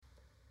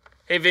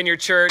Hey, Vineyard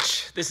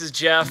Church, this is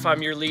Jeff.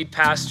 I'm your lead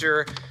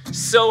pastor.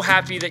 So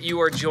happy that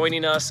you are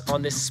joining us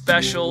on this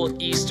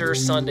special Easter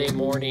Sunday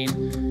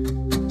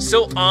morning.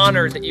 So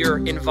honored that you're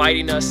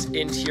inviting us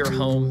into your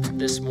home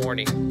this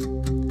morning.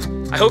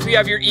 I hope you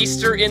have your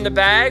Easter in the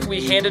bag.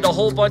 We handed a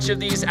whole bunch of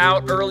these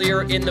out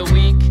earlier in the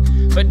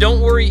week. But don't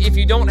worry, if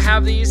you don't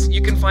have these,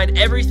 you can find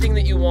everything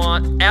that you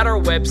want at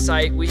our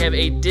website. We have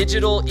a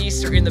digital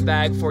Easter in the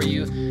bag for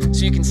you,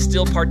 so you can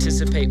still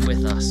participate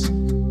with us.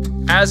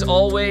 As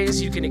always,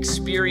 you can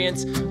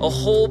experience a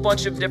whole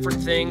bunch of different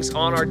things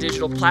on our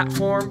digital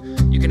platform.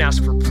 You can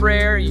ask for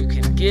prayer, you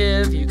can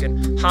give, you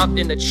can hop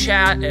in the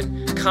chat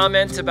and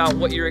comment about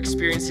what you're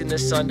experiencing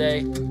this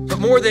Sunday. But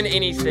more than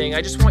anything,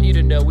 I just want you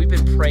to know we've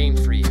been praying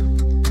for you.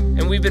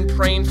 And we've been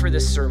praying for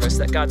this service,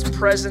 that God's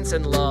presence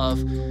and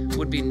love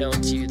would be known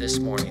to you this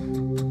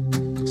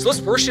morning. So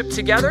let's worship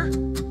together.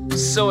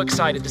 So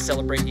excited to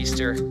celebrate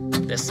Easter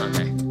this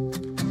Sunday.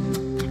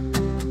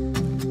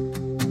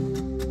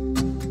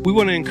 We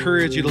want to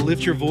encourage you to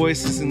lift your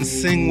voices and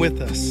sing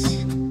with us.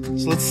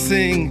 So let's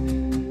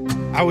sing,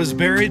 I was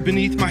buried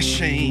beneath my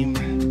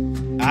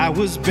shame. I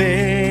was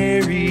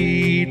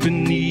buried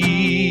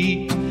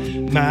beneath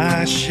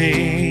my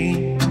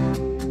shame.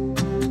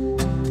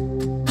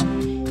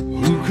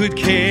 Who could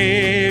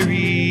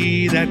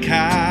carry that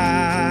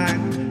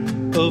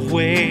kind of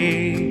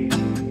weight?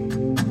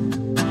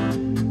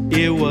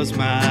 It was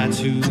my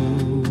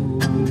tomb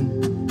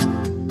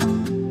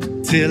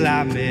till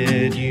I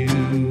met you.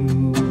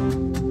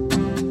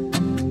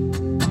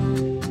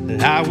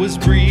 I was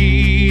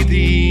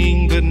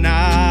breathing but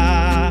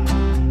not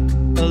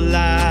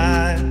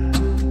alive,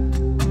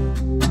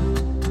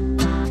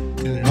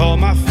 and all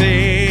my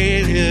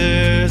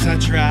failures I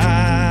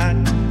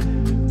tried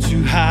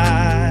to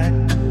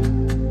hide.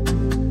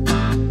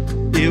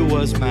 It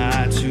was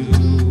my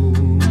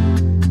tomb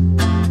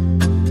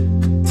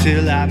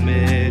till I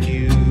met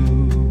you.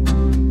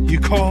 You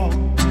called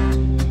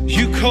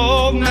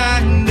my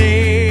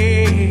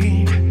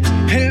name,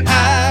 and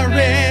I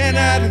ran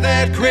out of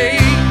that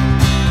grave.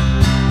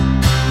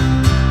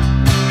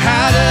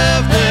 Out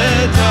of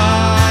the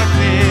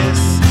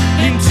darkness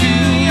into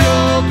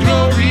your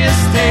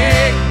glorious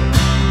day.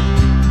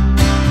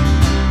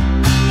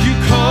 You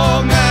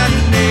called my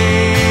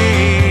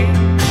name,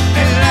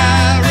 and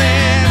I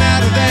ran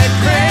out of that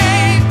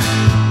grave.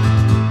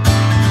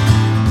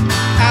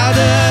 Out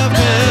of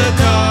the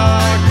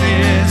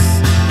darkness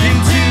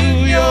into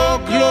your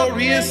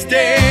glorious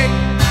day.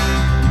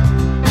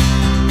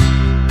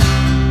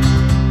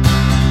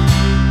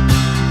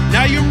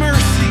 Now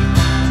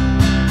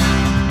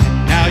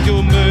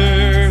your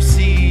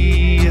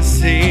mercy has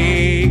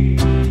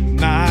saved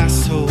my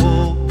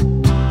soul,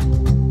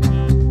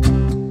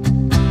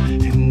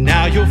 and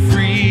now your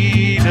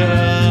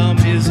freedom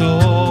is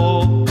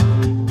all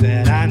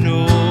that I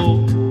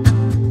know.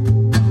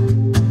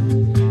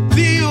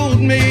 The old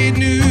made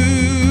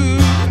new,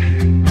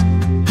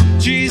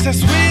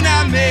 Jesus, when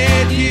I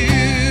met you.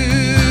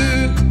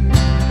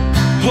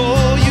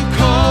 Oh, you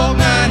called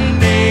my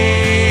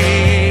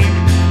name,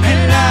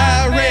 and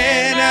I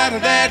ran out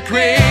of that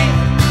grave.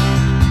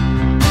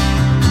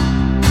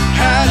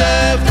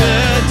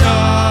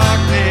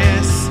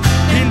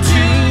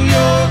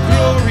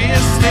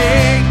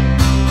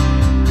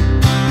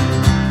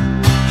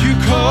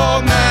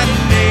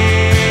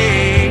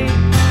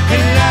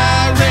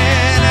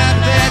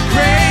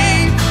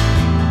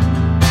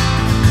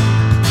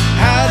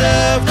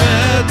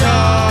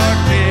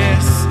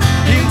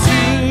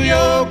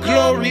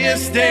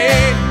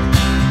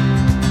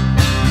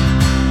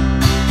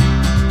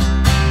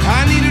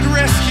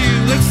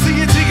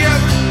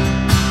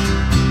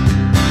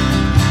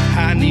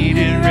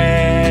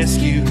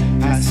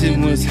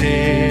 Sin was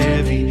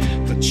heavy,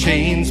 but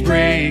chains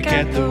break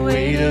at the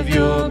weight of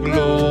your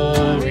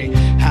glory.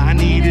 I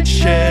needed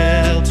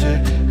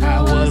shelter,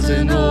 I was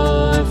an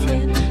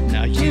orphan.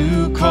 Now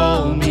you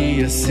call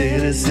me a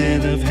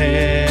citizen of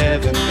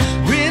heaven.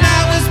 When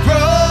I was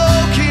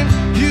broken,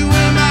 you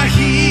were my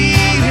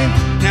healing.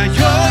 Now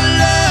your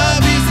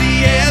love is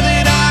the air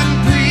that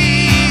I'm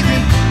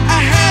breathing.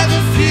 I have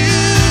a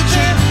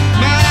future,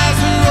 my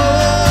eyes are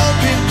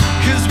open,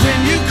 'cause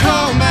when you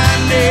call my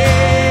name,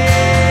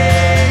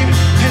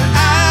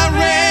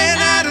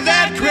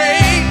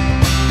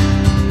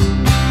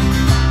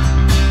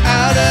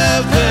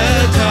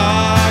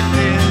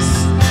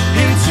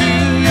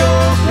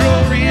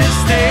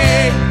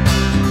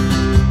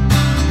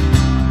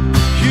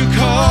 you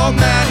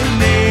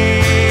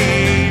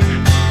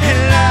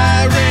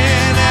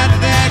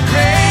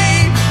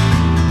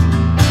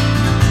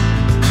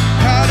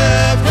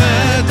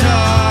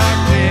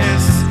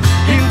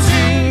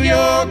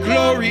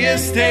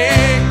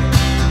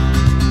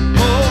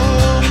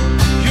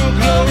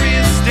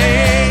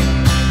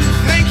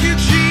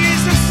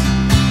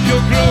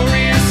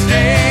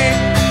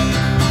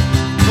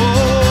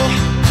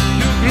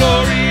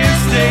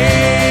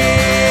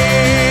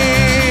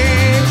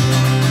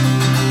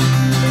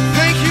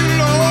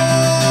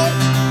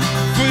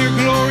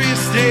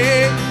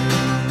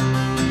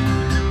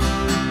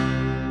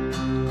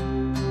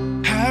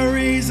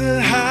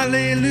a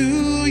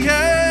hallelujah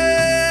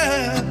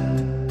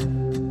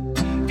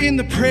in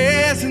the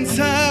presence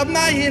of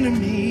my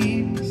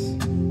enemies.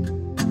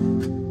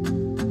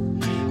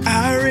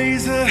 I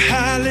raise a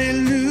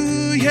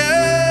hallelujah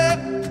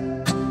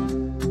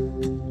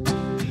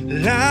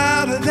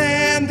louder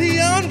than the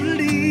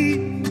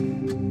unbelief.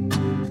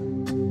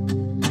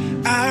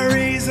 I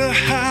raise a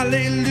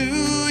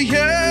hallelujah.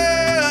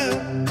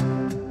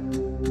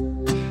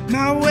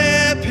 My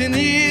weapon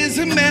is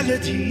a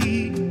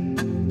melody.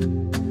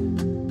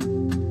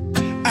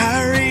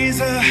 I raise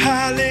a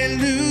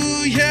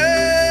hallelujah.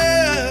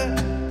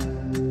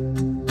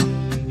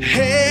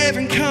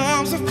 Heaven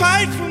comes to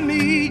fight for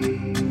me.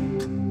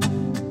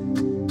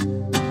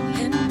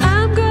 And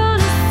I'm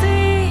gonna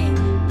sing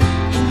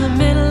in the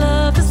middle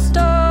of the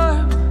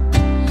storm,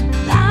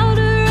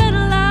 louder and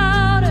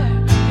louder.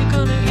 You're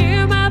gonna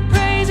hear my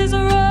praises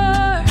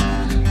roar.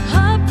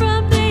 Up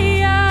from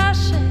the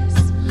ashes,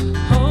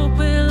 hope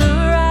will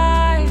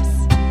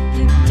arise.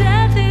 And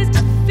death is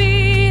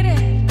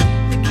defeated,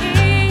 the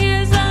King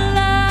is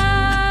alive.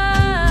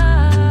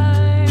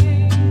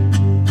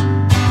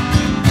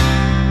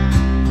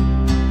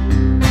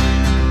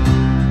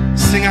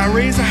 Sing, I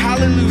raise a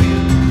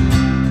hallelujah.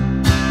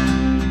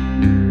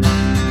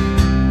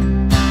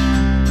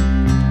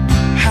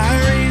 I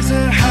raise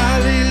a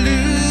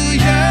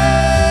hallelujah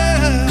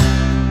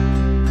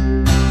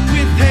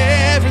with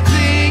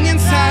everything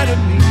inside of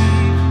me.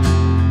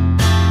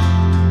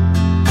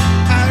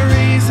 I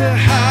raise a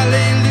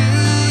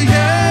hallelujah.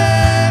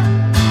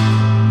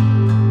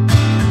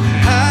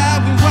 I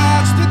will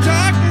watch the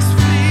darkness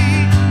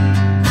flee.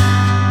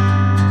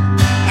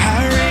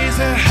 I raise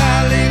a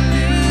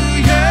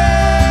hallelujah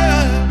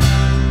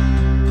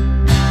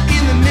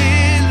in the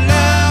middle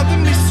of the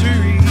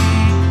mystery.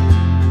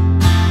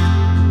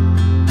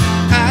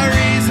 I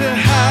raise a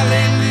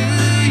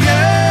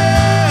hallelujah.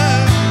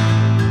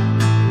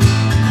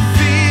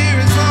 Fear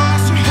is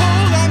lost her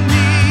hold on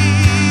me.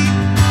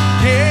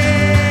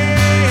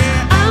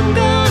 Yeah, I'm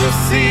gonna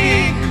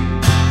sing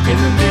in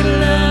the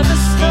middle of the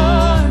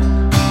storm,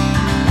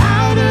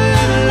 louder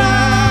and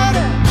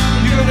louder.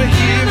 You're gonna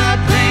hear my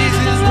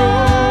praises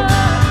roar.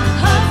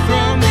 Up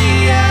from the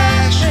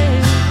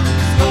ashes,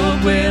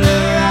 hope will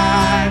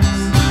arise.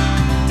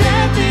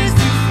 Death is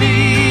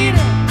defeated,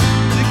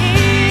 the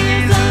King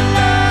is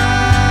alive.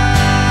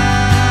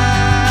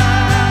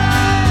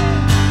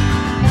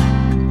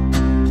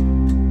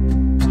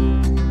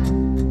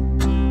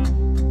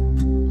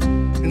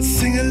 And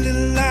sing a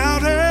little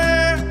louder,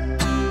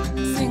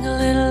 Sing a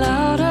little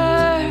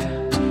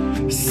louder,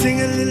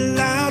 sing a little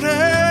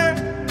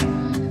louder,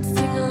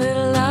 sing a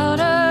little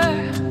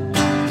louder.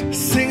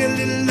 sing a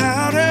little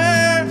louder.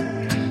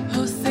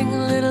 Oh, sing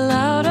a little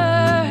louder.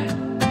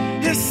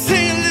 Yeah,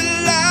 sing a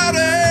little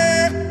louder.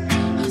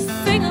 Oh,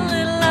 sing a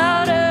little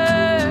louder.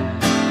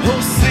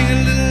 Oh, sing a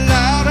little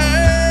louder.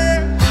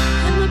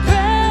 In the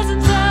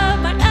presence of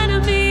my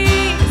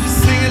enemies,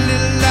 Sing a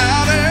little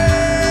louder.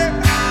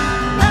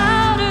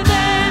 louder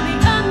than the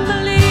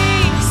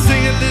unbelief.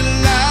 Sing a little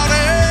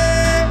louder.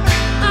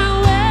 My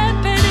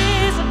weapon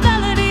is a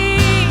melody.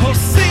 Oh,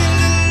 sing a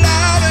little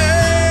louder.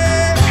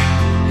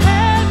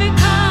 Heaven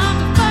come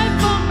to fight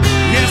for me.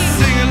 Yeah,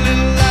 sing a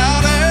little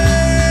louder.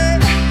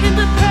 In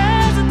the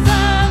presence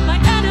of my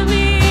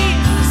enemies,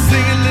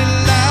 Sing a little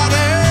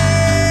louder.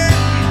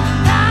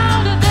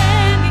 louder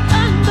than the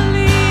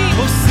unbelief.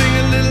 Oh, sing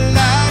a little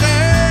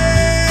louder.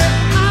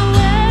 My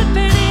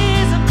weapon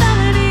is a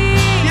melody.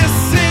 Yeah,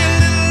 sing a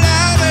little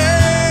louder.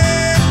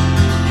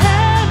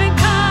 Heaven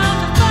come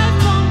to fight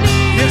for me.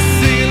 Yeah,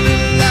 sing a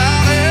little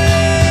louder.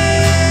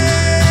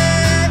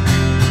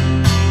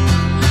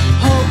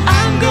 Oh,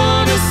 I'm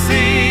gonna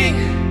sing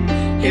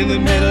in the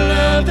middle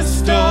of the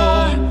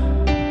storm,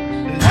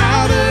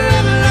 louder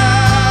and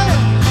louder.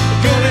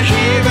 Gonna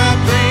hear my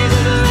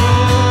praises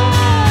roar.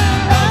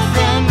 Up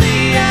from the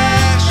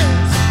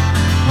ashes,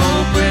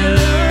 hope will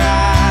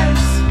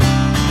arise.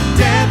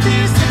 Death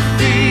is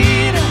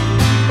defeated,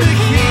 the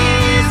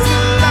King is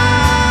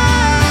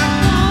alive.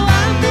 Oh,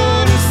 I'm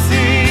gonna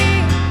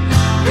sing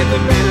in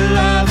the middle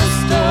of the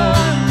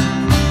storm,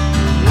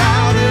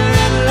 louder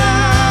and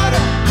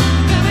louder.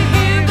 Gonna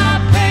hear my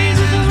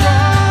Praises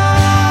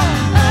roar.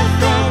 Up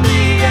from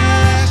the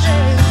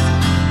ashes,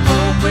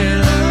 hope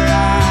will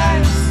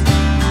arise.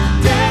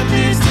 Death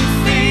is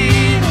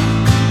defeated,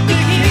 the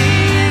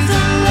King is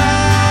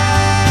alive.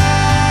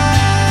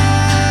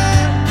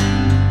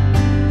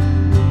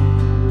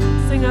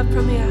 Sing up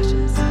from the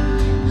ashes.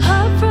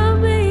 Up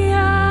from the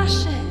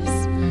ashes,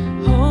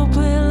 hope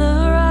will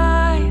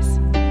arise.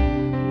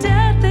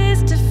 Death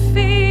is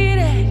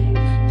defeated,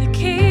 the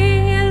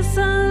King is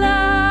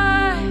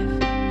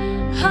alive.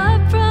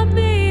 Up from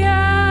the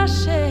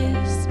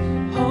ashes,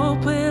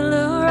 hope will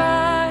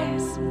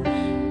arise.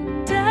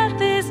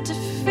 Death is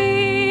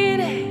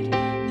defeated,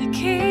 the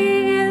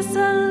King is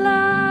alive.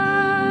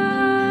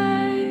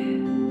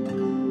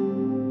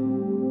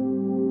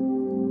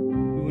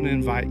 We want to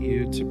invite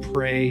you to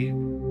pray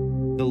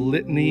the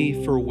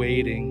litany for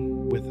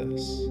waiting with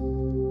us.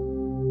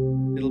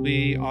 It'll It'll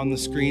be on the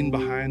screen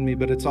behind me,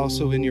 but it's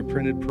also in your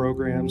printed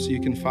program so you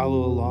can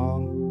follow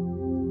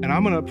along. And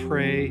I'm going to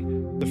pray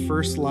the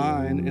first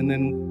line, and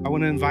then I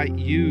want to invite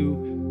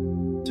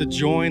you to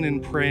join in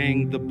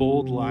praying the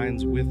bold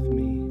lines with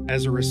me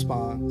as a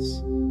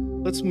response.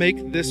 Let's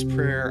make this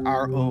prayer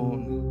our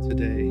own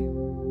today.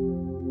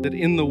 That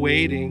in the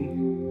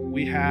waiting,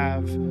 we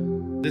have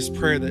this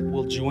prayer that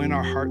will join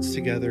our hearts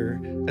together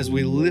as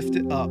we lift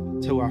it up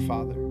to our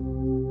Father.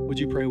 Would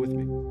you pray with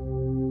me?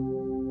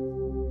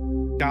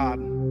 God,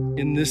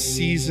 in this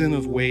season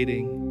of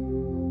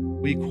waiting,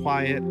 we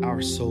quiet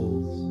our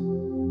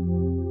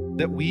souls,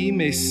 that we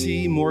may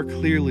see more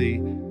clearly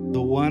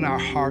the one our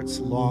hearts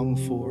long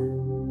for.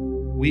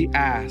 We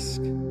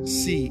ask,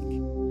 seek,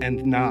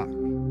 and knock,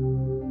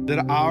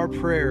 that our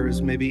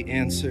prayers may be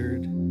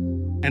answered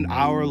and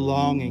our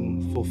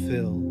longing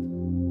fulfilled.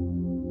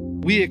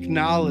 We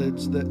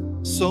acknowledge that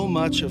so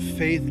much of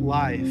faith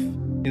life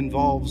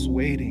involves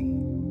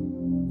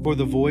waiting for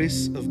the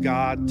voice of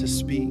God to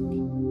speak,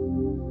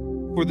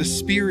 for the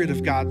Spirit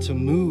of God to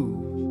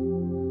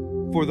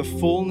move, for the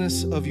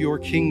fullness of your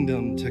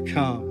kingdom to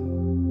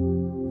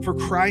come, for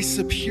Christ's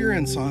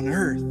appearance on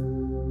earth,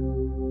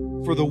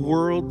 for the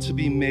world to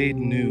be made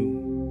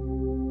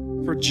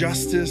new, for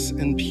justice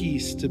and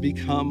peace to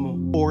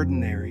become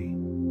ordinary,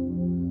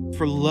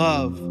 for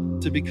love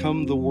to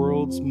become the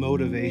world's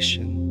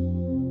motivation.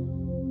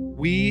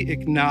 We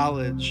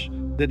acknowledge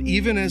that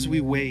even as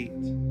we wait,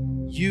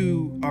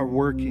 you are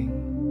working,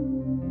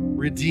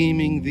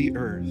 redeeming the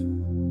earth,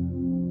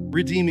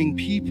 redeeming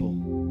people,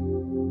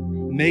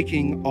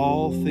 making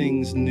all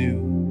things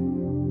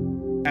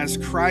new. As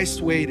Christ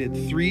waited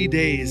 3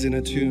 days in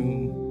a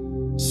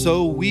tomb,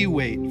 so we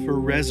wait for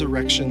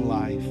resurrection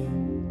life.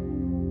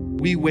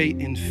 We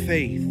wait in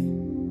faith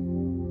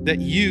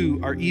that you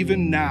are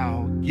even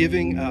now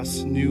giving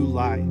us new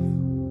life.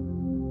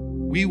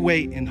 We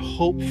wait in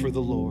hope for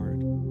the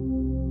Lord.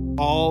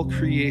 All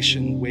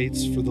creation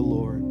waits for the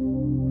Lord.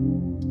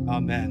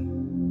 Amen.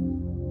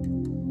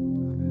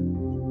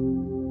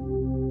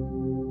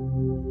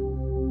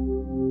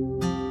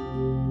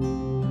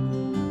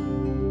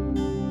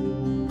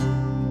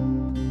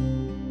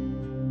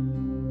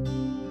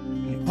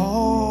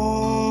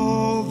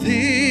 All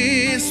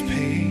this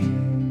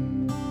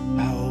pain,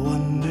 I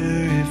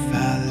wonder if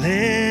I'll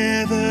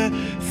ever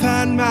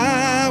find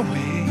my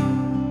way.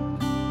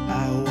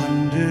 I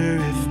wonder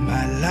if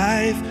my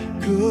life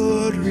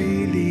could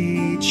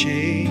really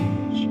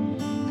change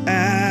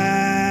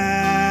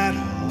at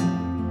all.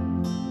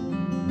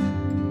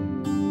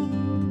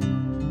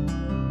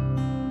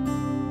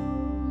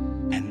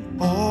 And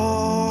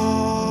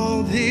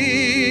all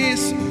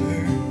this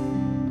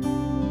earth,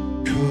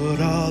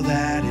 could all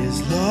that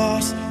is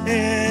lost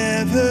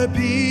ever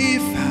be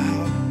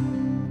found?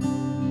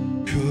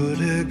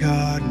 Could a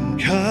garden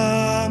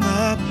come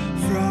up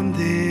from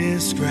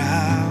this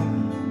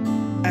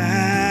ground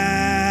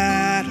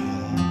at all?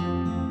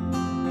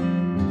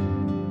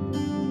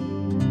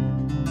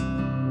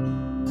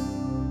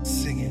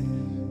 Sing it.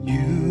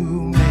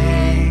 You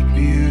make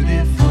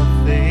beautiful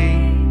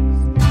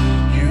things.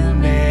 You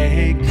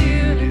make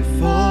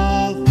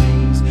beautiful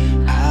things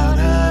out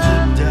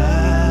of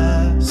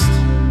dust.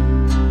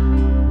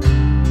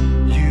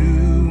 You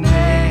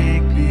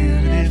make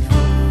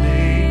beautiful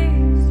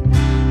things.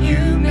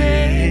 You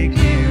make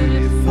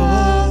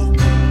beautiful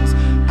things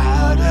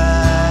out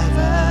of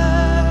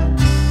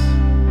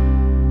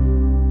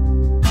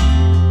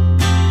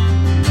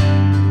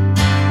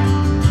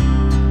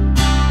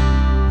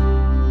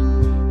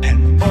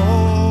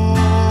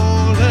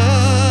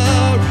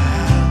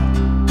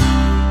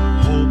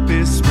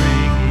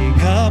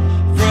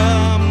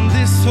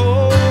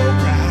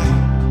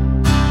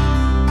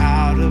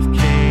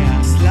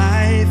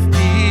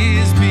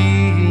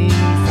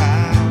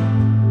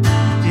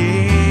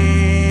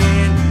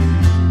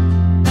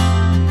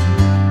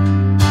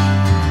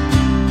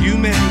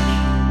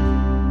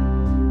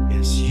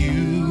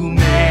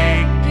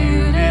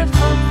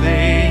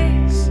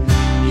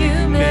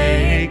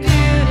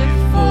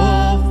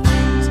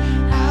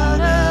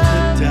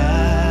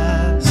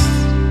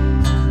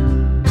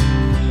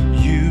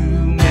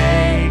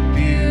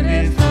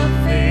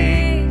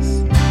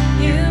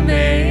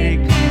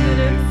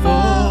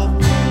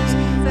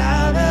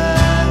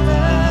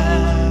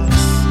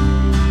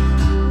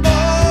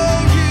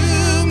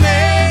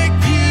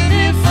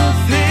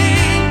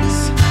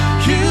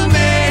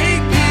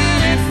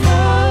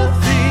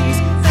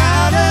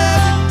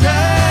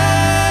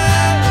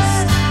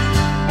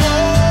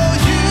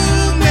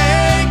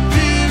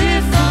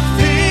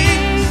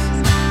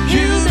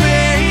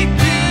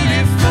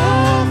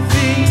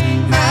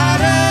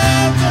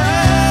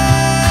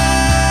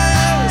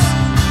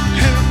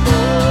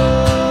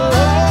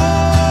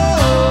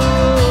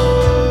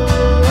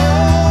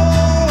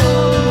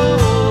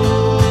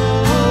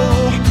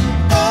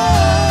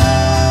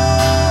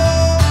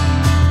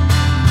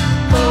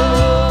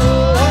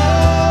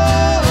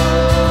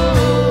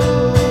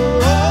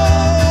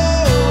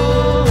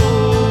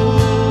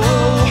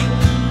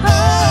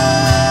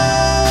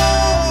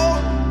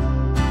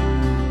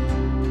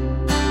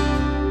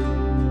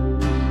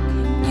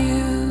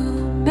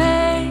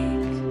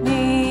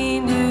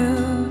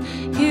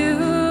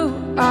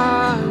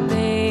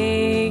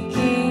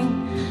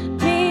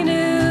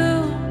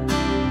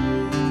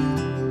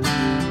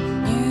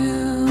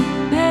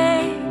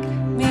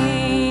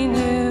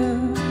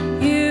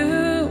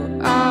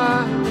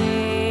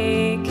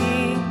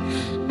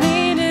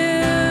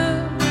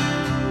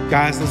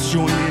Let's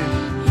join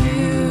in.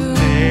 You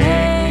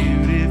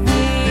make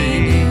beautiful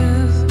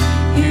things.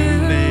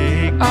 You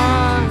make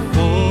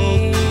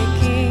beautiful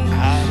things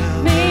out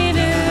of the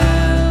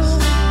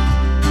dust.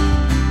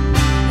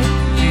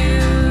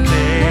 You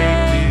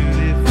make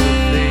beautiful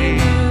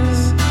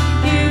things.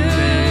 You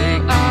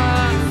make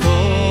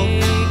beautiful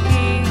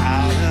things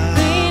out of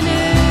the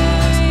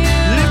dust.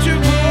 Lift your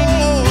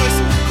voice.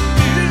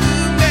 You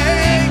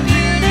make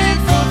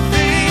beautiful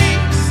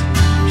things.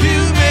 You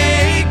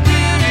make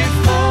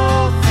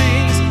beautiful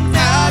things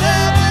out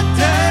of the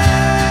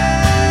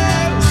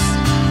dust.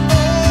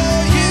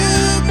 Oh,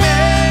 you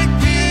make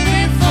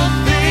beautiful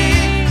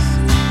things.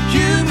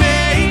 You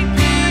make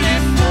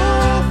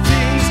beautiful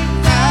things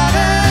out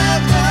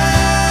of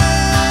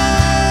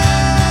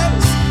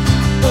dust.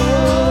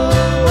 Oh,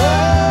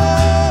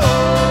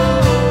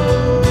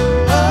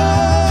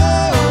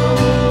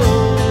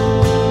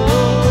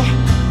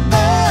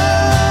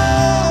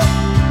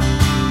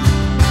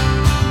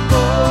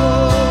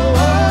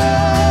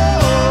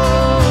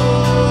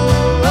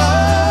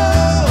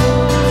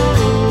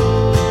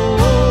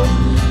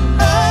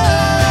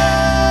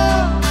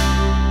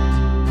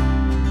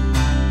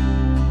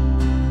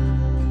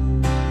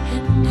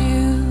 And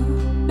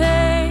you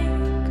make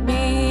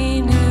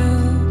me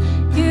new.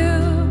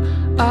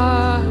 You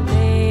are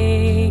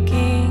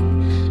making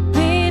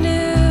me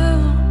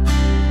new.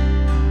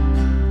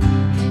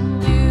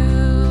 And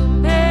you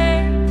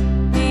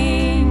make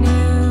me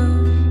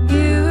new.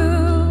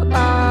 You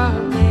are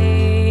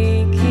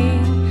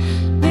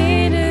making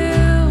me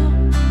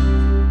new.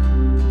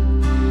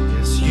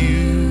 yes,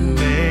 you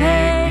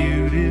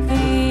make beautiful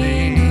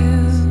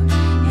things.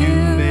 You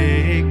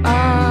make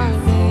Are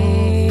beautiful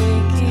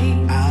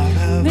making out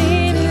of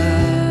me the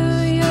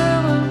dust. new. You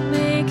are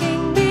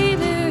making me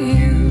new.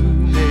 You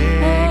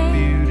make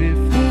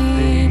beautiful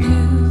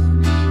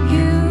things.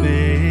 You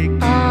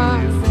make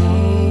Are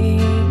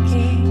beautiful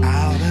making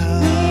out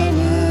of me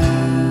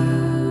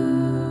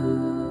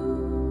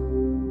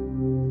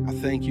I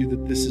thank you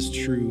that this is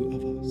true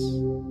of us.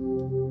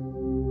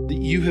 That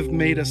you have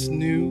made us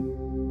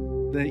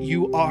new, that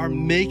you are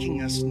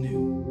making us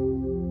new.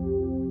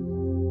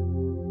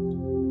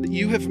 That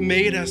you have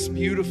made us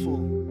beautiful,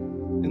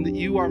 and that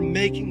you are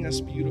making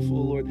us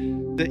beautiful, Lord.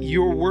 That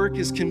your work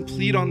is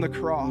complete on the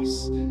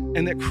cross,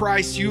 and that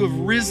Christ, you have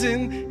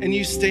risen and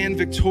you stand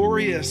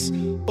victorious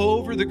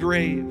over the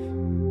grave.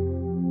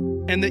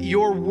 And that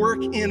your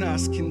work in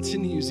us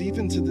continues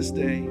even to this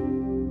day.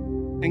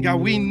 And God,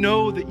 we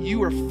know that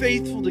you are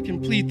faithful to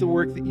complete the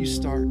work that you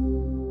start.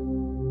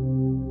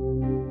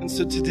 And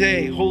so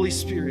today, Holy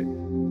Spirit,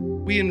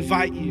 we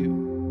invite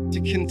you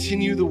to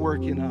continue the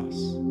work in us.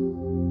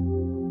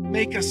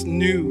 Make us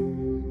new.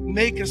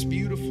 Make us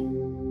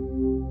beautiful.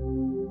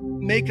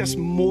 Make us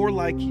more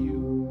like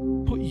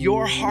you. Put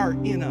your heart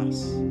in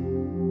us,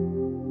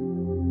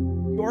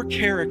 your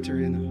character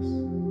in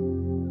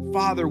us.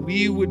 Father,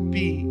 we would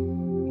be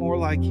more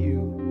like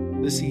you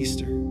this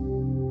Easter. And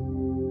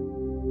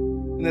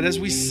that as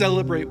we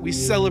celebrate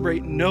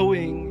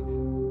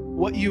knowing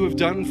what you have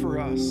done for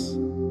us.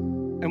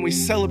 And we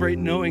celebrate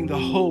knowing the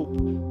hope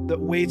that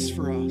waits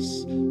for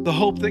us, the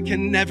hope that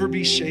can never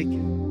be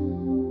shaken.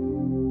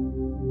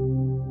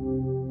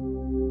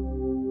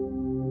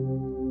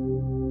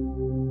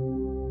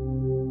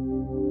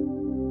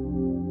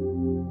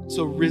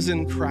 So,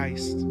 risen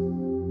Christ,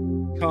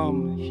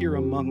 come here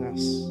among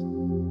us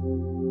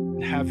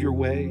and have your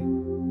way.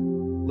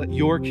 Let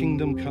your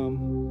kingdom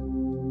come.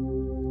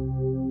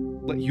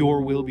 Let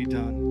your will be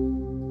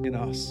done in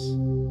us.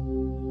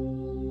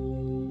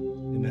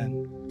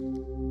 Amen.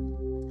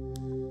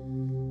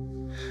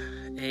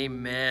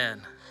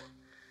 Amen.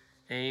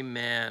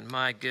 Amen.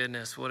 My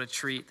goodness, what a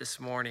treat this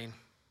morning.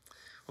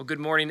 Well, good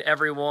morning,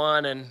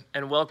 everyone,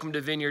 and welcome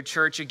to Vineyard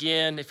Church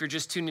again. If you're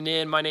just tuning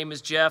in, my name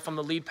is Jeff. I'm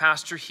the lead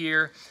pastor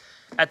here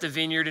at the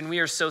Vineyard, and we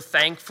are so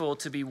thankful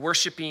to be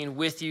worshiping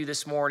with you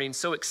this morning.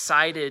 So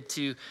excited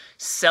to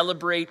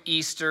celebrate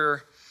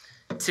Easter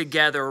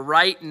together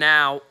right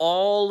now,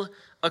 all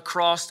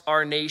across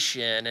our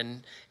nation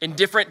and in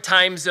different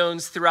time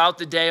zones throughout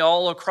the day,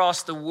 all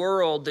across the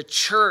world. The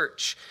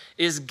church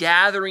is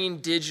gathering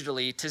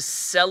digitally to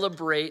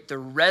celebrate the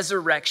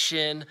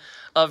resurrection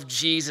of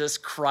Jesus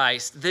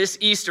Christ. This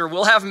Easter,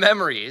 we'll have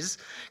memories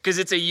because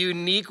it's a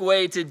unique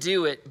way to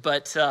do it,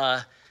 but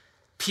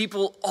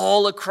people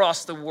all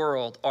across the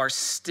world are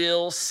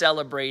still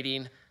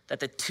celebrating that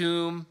the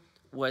tomb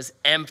was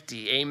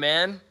empty.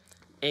 Amen?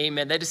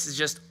 Amen. This is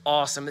just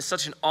awesome. It's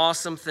such an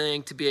awesome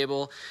thing to be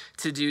able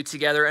to do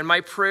together. And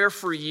my prayer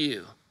for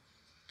you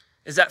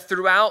is that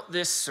throughout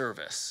this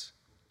service,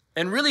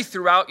 and really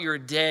throughout your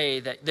day,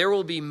 that there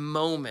will be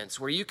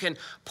moments where you can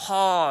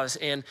pause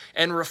and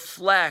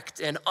reflect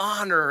and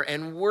honor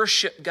and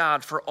worship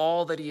God for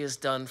all that he has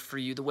done for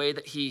you, the way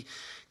that he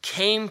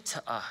came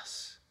to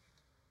us,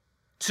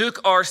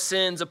 took our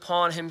sins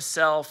upon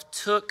himself,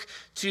 took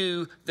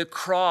to the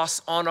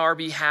cross on our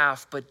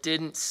behalf, but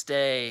didn't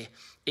stay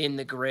in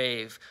the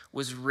grave,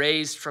 was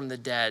raised from the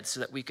dead so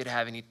that we could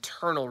have an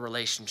eternal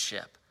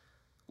relationship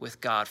with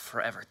God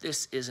forever.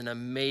 This is an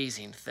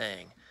amazing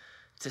thing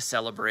to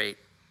celebrate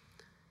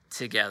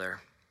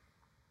together.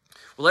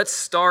 Well, let's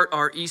start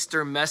our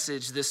Easter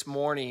message this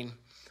morning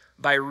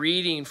by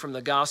reading from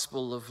the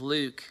Gospel of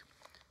Luke,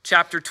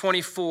 chapter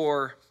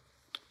 24,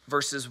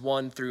 verses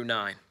 1 through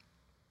 9.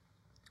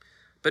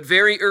 But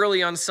very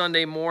early on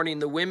Sunday morning,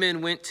 the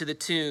women went to the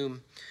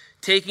tomb,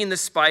 taking the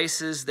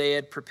spices they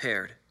had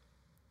prepared.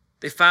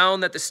 They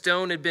found that the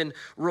stone had been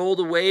rolled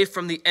away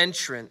from the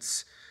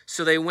entrance,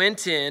 so they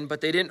went in,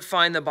 but they didn't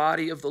find the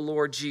body of the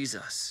Lord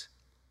Jesus.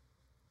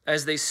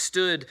 As they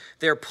stood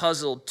there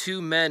puzzled,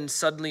 two men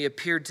suddenly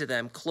appeared to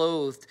them,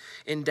 clothed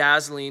in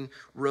dazzling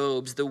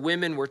robes. The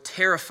women were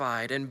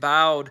terrified and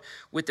bowed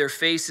with their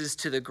faces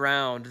to the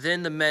ground.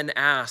 Then the men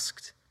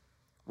asked,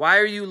 "Why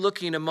are you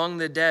looking among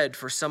the dead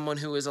for someone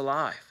who is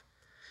alive?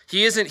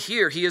 He isn't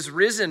here. He is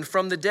risen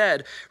from the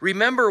dead.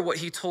 Remember what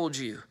he told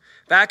you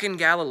back in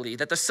Galilee,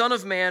 that the Son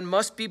of Man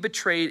must be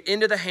betrayed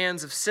into the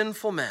hands of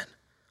sinful men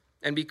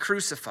and be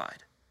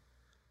crucified,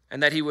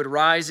 and that he would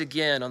rise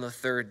again on the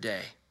third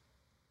day."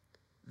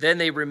 Then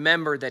they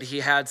remembered that he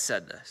had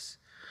said this.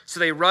 So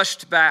they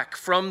rushed back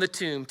from the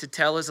tomb to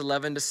tell his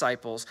 11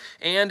 disciples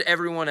and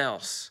everyone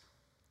else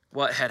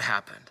what had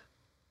happened.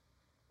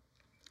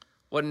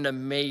 What an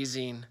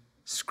amazing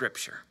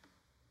scripture.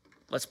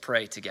 Let's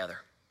pray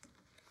together.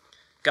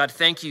 God,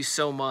 thank you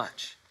so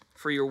much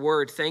for your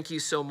word. Thank you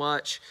so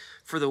much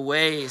for the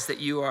ways that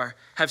you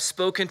have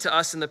spoken to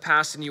us in the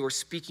past and you are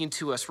speaking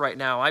to us right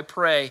now. I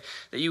pray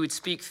that you would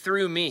speak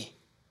through me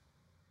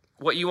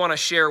what you want to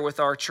share with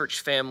our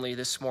church family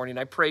this morning.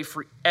 I pray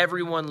for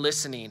everyone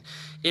listening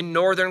in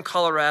northern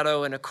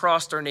Colorado and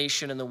across our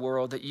nation and the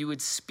world that you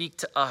would speak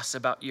to us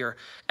about your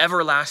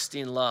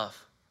everlasting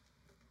love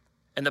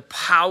and the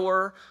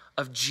power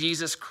of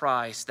Jesus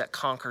Christ that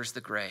conquers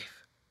the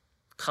grave.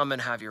 Come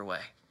and have your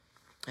way.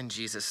 In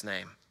Jesus'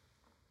 name,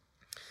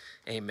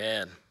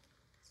 amen.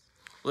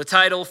 Well, the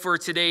title for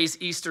today's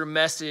Easter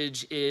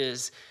message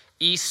is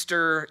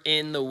Easter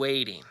in the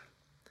Waiting.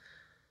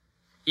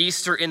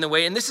 Easter in the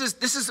Waiting. And this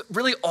is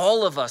really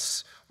all of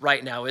us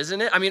right now,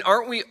 isn't it? I mean,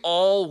 aren't we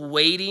all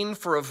waiting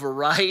for a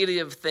variety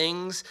of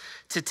things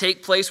to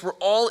take place? We're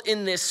all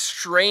in this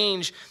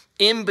strange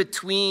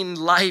in-between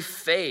life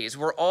phase.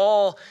 We're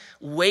all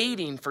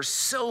waiting for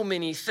so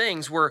many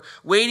things. We're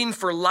waiting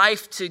for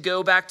life to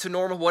go back to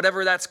normal,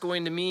 whatever that's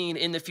going to mean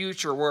in the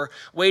future. We're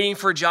waiting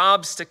for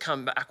jobs to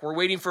come back. We're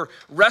waiting for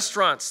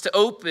restaurants to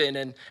open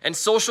and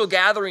social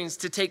gatherings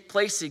to take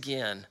place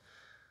again.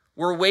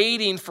 We're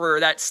waiting for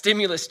that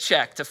stimulus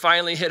check to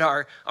finally hit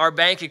our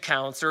bank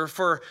accounts, or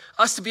for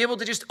us to be able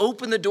to just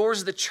open the doors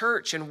of the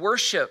church and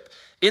worship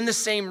in the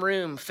same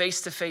room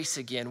face to face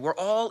again. We're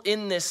all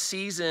in this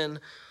season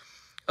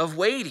of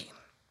waiting.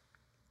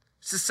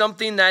 This is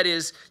something that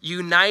is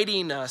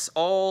uniting us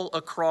all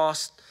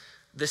across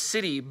the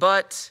city.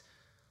 But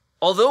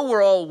although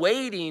we're all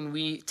waiting,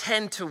 we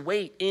tend to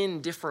wait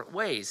in different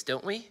ways,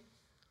 don't we?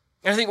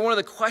 And I think one of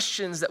the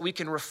questions that we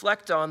can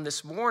reflect on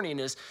this morning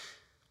is,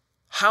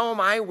 how am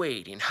I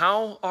waiting?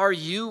 How are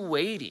you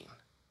waiting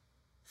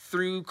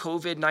through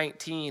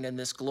COVID-19 and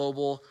this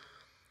global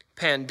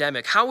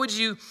pandemic? How would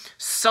you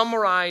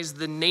summarize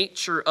the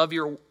nature of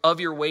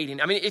your waiting?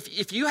 I mean,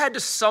 if you had to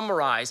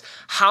summarize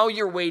how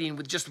you're waiting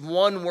with just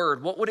one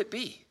word, what would it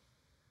be?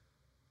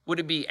 Would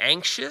it be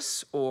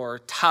anxious or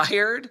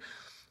tired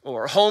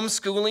or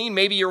homeschooling?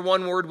 Maybe your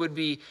one word would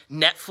be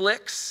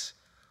Netflix,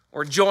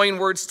 or join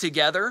words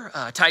together,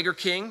 Tiger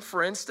King,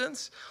 for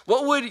instance.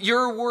 What would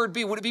your word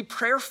be? Would it be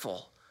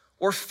prayerful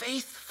or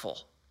faithful?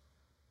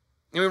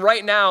 I mean,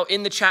 right now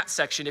in the chat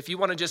section, if you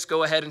want to just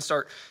go ahead and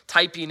start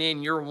typing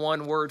in your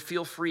one word,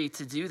 feel free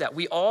to do that.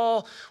 We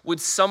all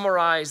would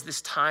summarize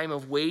this time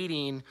of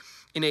waiting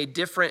in a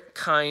different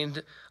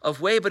kind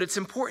of way, but it's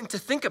important to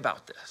think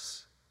about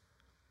this.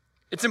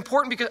 It's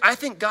important because I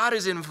think God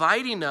is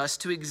inviting us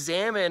to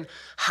examine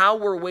how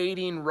we're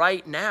waiting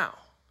right now.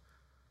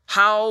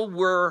 How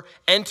we're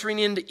entering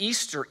into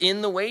Easter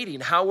in the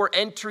waiting, how we're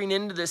entering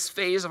into this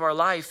phase of our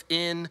life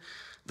in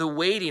the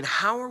waiting.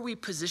 How are we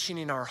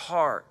positioning our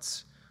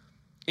hearts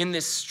in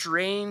this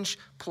strange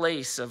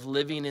place of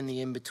living in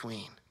the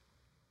in-between?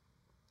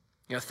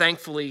 You know,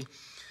 thankfully,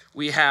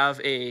 we have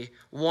a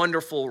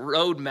wonderful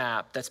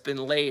roadmap that's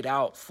been laid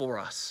out for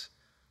us.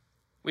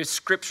 We have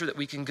scripture that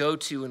we can go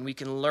to and we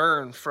can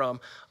learn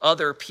from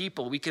other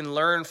people. We can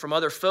learn from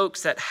other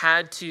folks that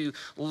had to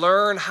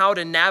learn how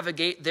to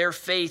navigate their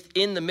faith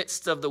in the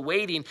midst of the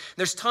waiting.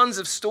 There's tons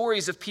of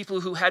stories of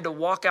people who had to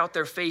walk out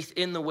their faith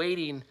in the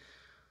waiting.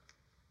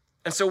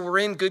 And so we're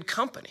in good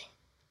company.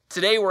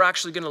 Today we're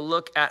actually going to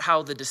look at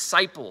how the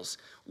disciples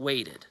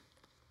waited.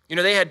 You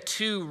know, they had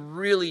two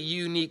really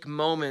unique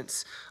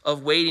moments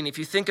of waiting. If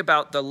you think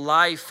about the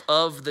life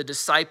of the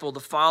disciple, the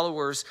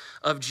followers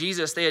of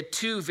Jesus, they had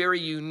two very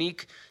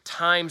unique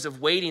times of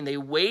waiting. They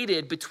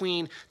waited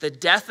between the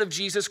death of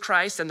Jesus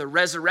Christ and the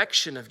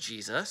resurrection of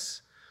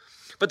Jesus.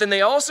 But then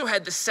they also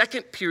had the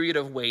second period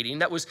of waiting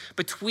that was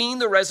between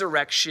the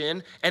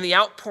resurrection and the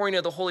outpouring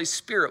of the Holy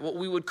Spirit, what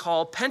we would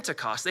call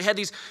Pentecost. They had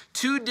these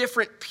two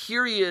different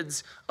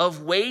periods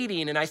of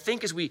waiting. And I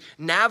think as we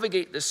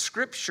navigate the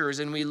scriptures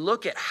and we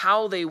look at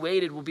how they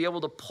waited, we'll be able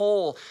to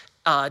pull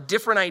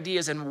different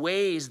ideas and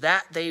ways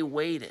that they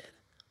waited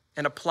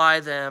and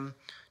apply them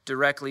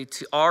directly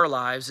to our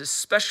lives,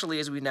 especially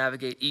as we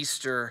navigate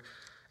Easter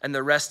and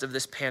the rest of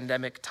this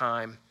pandemic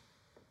time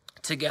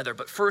together.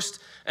 But first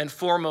and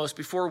foremost,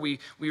 before we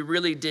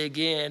really dig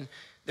in,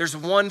 there's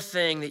one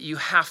thing that you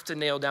have to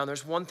nail down.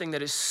 There's one thing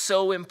that is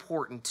so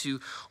important to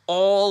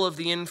all of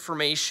the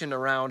information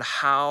around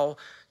how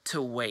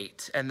to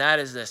wait, and that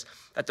is this,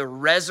 that the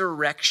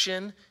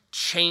resurrection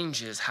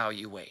changes how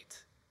you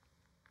wait.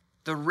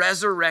 The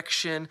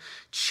resurrection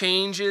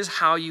changes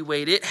how you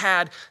wait. It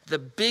had the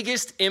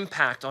biggest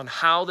impact on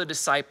how the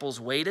disciples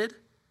waited,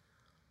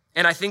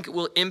 and I think it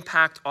will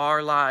impact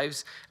our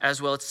lives as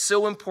well. It's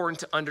so important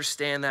to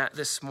understand that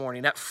this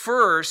morning. At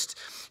first,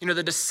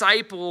 the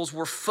disciples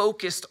were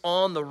focused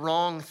on the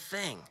wrong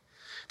thing.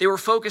 They were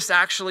focused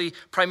actually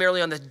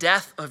primarily on the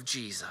death of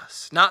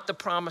Jesus, not the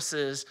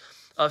promises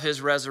of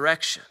his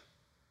resurrection.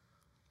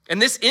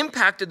 And this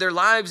impacted their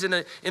lives in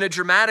a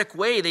dramatic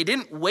way. They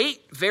didn't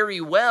wait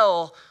very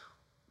well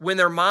when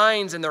their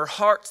minds and their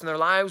hearts and their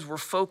lives were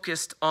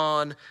focused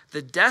on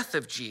the death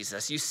of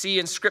Jesus. You see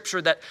in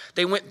scripture that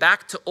they went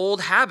back to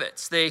old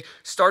habits. They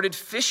started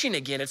fishing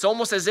again. It's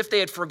almost as if they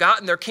had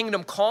forgotten their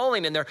kingdom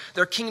calling and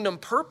their kingdom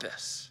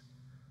purpose.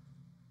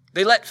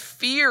 They let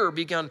fear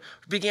began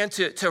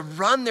to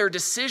run their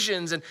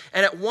decisions. And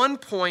at one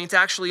point,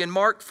 actually in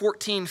Mark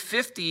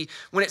 14:50,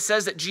 when it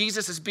says that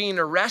Jesus is being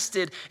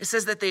arrested, it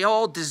says that they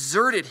all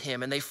deserted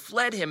him and they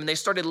fled him and they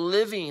started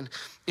living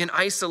in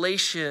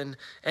isolation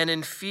and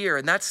in fear.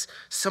 And that's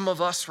some of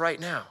us right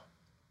now.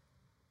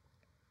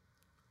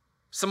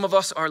 Some of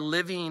us are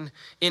living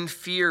in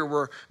fear.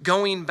 We're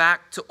going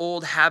back to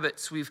old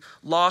habits. We've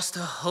lost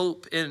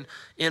hope in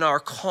our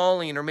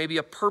calling or maybe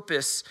a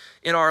purpose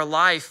in our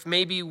life.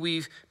 Maybe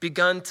we've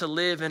begun to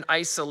live in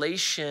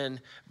isolation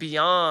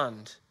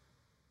beyond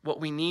what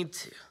we need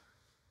to.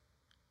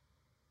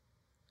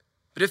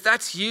 But if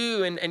that's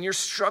you and you're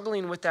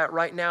struggling with that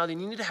right now, then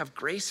you need to have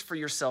grace for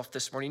yourself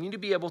this morning. You need to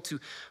be able to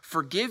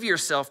forgive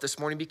yourself this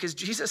morning because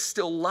Jesus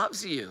still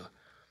loves you.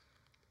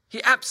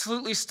 He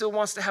absolutely still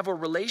wants to have a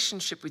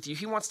relationship with you.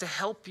 He wants to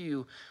help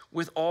you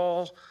with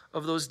all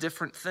of those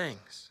different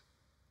things.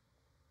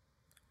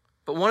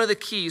 But one of the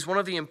keys, one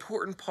of the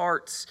important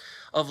parts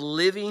of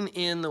living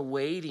in the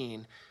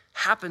waiting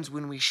happens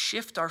when we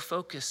shift our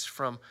focus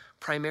from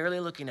primarily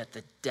looking at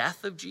the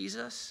death of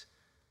Jesus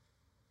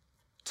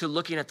to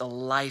looking at the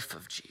life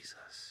of Jesus,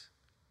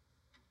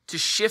 to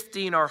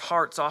shifting our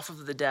hearts off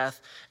of the death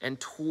and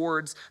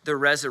towards the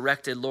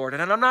resurrected Lord.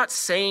 And I'm not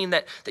saying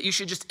that you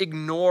should just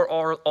ignore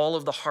all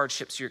of the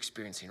hardships you're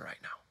experiencing right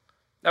now.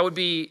 That would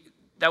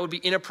be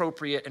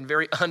inappropriate and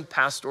very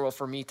unpastoral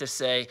for me to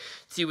say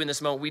to you in this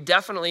moment. We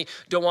definitely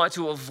don't want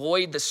to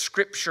avoid the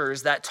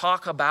scriptures that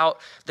talk about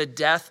the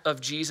death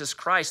of Jesus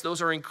Christ.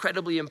 Those are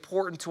incredibly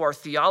important to our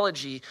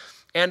theology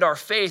and our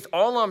faith.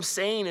 All I'm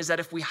saying is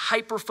that if we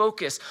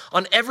hyper-focus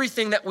on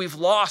everything that we've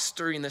lost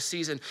during this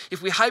season,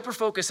 if we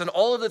hyper-focus on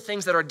all of the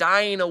things that are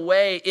dying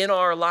away in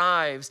our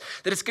lives,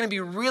 that it's going to be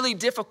really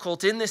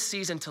difficult in this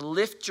season to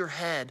lift your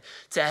head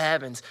to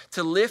heavens,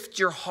 to lift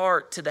your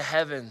heart to the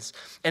heavens,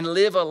 and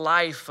live a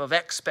life of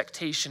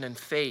expectation and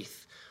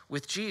faith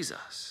with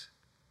Jesus.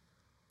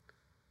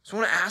 So I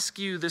want to ask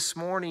you this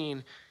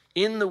morning,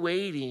 in the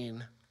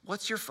waiting,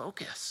 what's your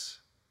focus?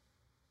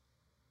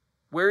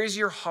 Where is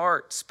your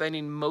heart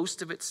spending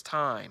most of its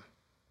time?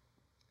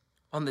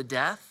 On the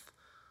death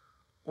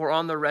or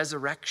on the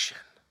resurrection?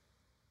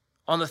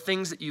 On the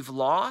things that you've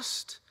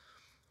lost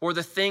or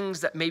the things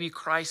that maybe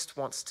Christ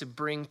wants to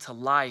bring to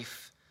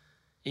life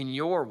in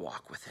your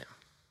walk with him?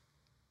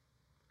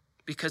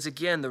 Because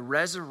again, the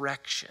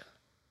resurrection,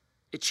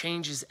 it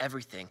changes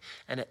everything,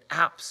 and it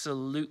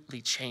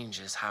absolutely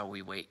changes how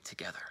we wait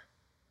together.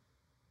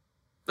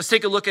 Let's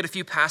take a look at a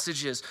few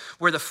passages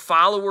where the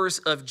followers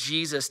of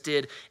Jesus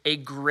did a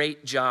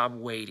great job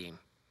waiting,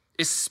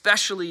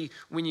 especially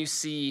when you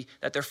see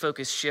that their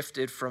focus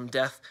shifted from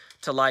death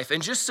to life.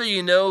 And just so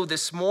you know,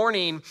 this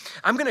morning,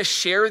 I'm going to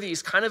share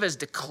these kind of as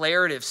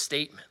declarative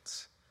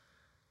statements.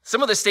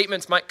 Some of the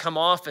statements might come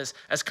off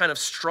as kind of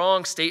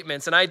strong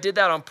statements, and I did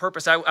that on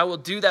purpose. I will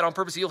do that on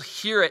purpose. You'll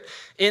hear it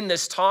in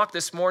this talk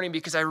this morning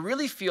because I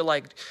really feel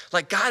like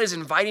God is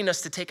inviting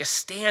us to take a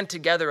stand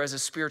together as a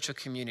spiritual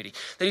community,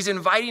 that he's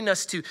inviting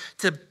us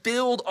to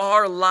build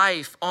our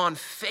life on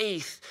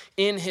faith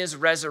in his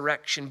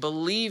resurrection,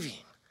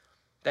 believing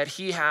that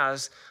he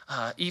has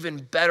even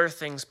better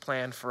things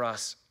planned for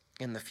us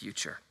in the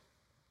future.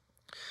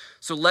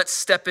 So let's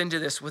step into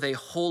this with a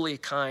holy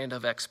kind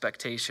of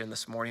expectation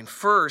this morning.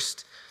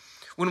 First,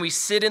 when we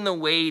sit in the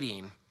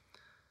waiting,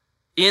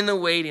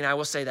 I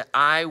will say that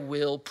I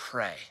will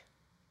pray.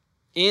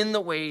 In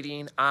the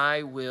waiting,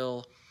 I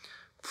will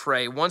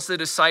pray. Once the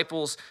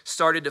disciples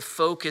started to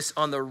focus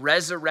on the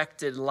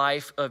resurrected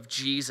life of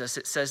Jesus,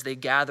 it says they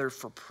gathered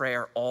for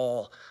prayer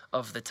all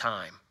of the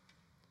time.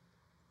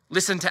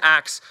 Listen to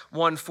Acts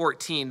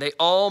 1:14. They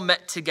all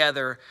met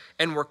together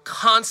and were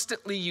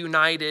constantly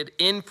united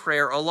in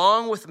prayer,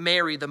 along with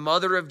Mary, the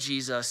mother of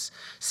Jesus,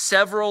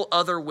 several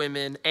other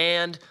women,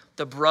 and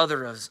the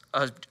brothers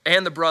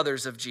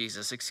of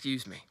Jesus.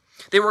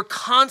 They were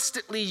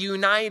constantly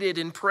united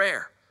in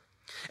prayer.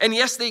 And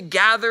yes, they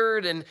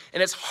gathered, and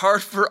it's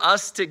hard for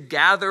us to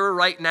gather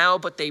right now,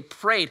 but they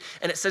prayed,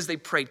 and it says they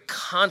prayed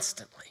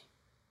constantly.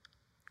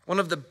 One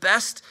of the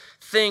best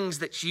things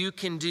that you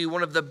can do,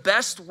 one of the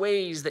best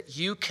ways that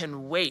you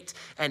can wait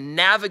and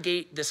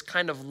navigate this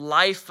kind of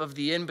life of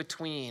the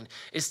in-between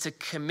is to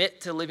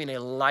commit to living a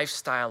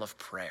lifestyle of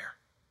prayer.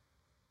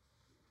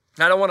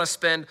 Now, I don't want to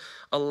spend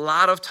a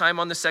lot of time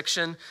on this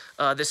section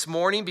this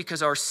morning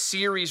because our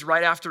series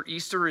right after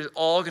Easter is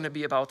all going to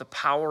be about the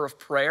power of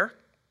prayer.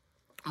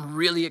 I'm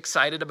really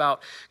excited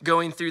about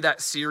going through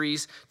that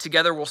series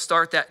together. We'll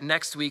start that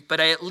next week, but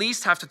I at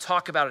least have to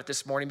talk about it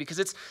this morning because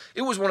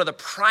it was one of the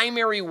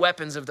primary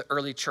weapons of the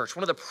early church.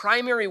 One of the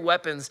primary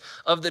weapons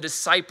of the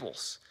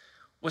disciples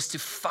was to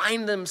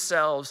find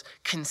themselves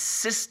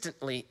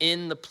consistently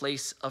in the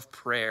place of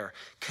prayer,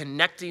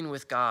 connecting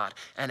with God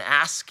and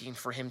asking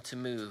for him to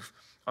move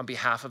on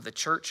behalf of the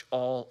church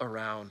all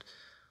around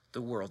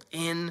the world.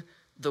 In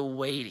the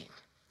waiting,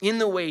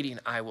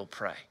 I will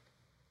pray.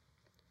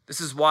 This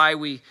is why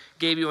we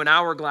gave you an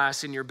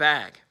hourglass in your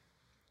bag.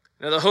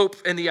 Now, the hope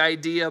and the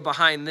idea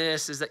behind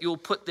this is that you'll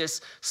put this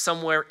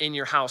somewhere in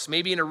your house,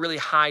 maybe in a really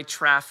high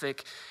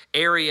traffic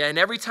area. And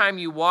every time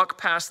you walk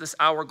past this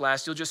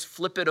hourglass, you'll just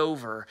flip it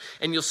over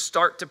and you'll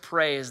start to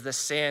pray as the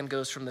sand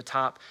goes from the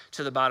top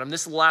to the bottom.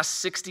 This will last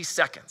 60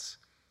 seconds.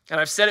 And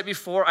I've said it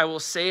before, I will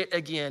say it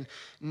again.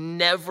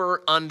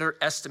 Never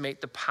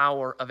underestimate the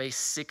power of a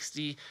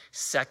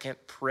 60-second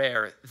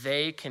prayer.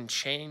 They can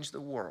change the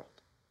world.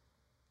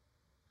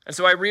 And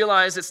so I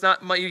realize it's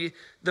not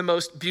the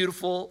most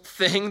beautiful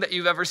thing that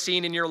you've ever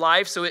seen in your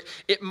life. So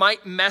it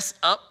might mess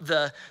up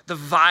the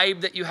vibe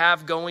that you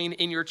have going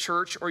in your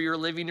church or your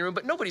living room,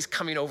 but nobody's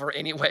coming over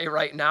anyway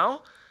right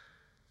now.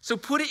 So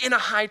put it in a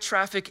high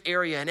traffic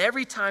area, and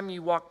every time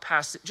you walk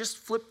past it, just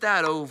flip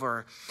that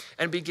over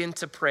and begin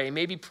to pray.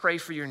 Maybe pray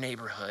for your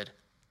neighborhood.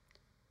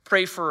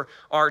 Pray for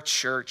our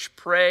church.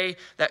 Pray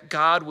that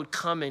God would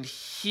come and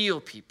heal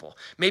people.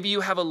 Maybe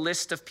you have a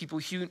list of people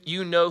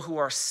you know who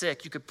are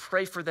sick. You could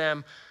pray for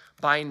them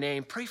by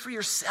name. Pray for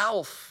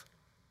yourself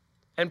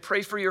and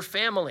pray for your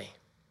family.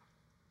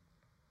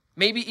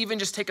 Maybe even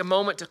just take a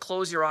moment to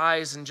close your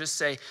eyes and just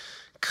say,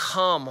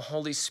 "Come,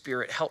 Holy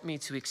Spirit, help me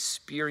to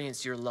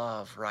experience your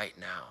love right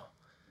now."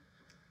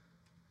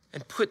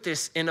 And put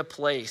this in a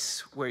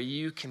place where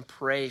you can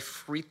pray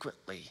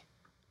frequently,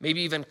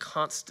 maybe even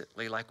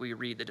constantly, like we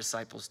read the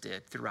disciples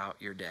did throughout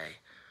your day.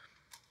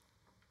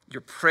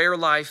 Your prayer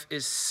life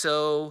is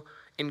so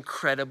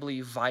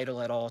incredibly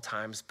vital at all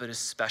times, but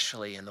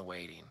especially in the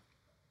waiting.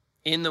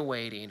 In the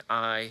waiting,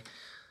 I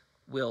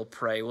will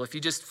pray. Well, if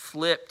you just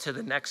flip to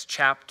the next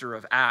chapter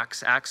of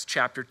Acts, Acts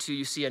chapter 2,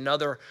 you see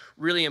another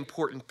really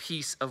important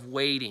piece of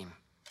waiting.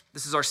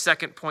 This is our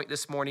second point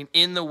this morning.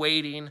 In the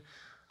waiting,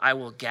 I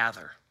will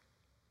gather.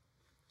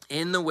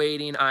 In the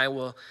waiting, I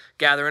will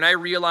gather. And I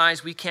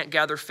realize we can't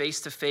gather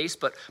face to face,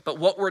 but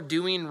what we're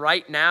doing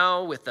right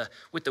now with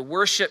the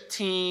worship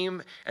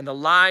team and the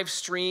live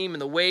stream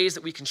and the ways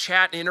that we can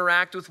chat and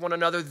interact with one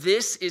another,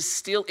 this is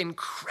still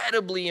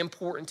incredibly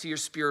important to your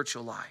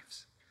spiritual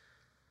lives.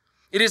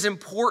 It is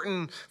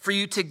important for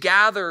you to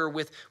gather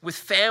with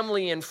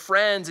family and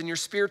friends and your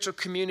spiritual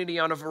community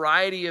on a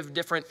variety of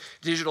different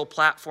digital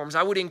platforms.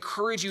 I would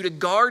encourage you to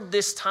guard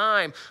this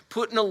time.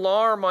 Put an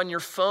alarm on your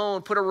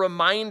phone. Put a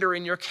reminder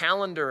in your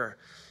calendar.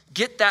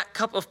 Get that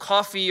cup of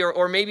coffee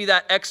or maybe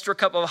that extra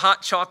cup of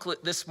hot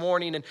chocolate this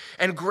morning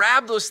and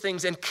grab those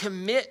things and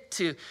commit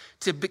to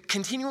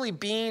continually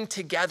being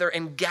together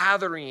and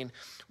gathering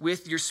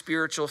with your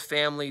spiritual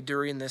family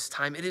during this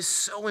time. It is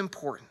so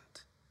important.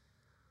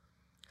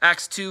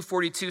 Acts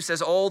 2:42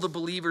 says, all the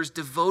believers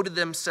devoted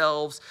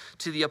themselves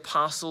to the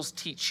apostles'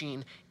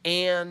 teaching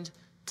and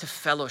to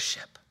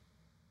fellowship.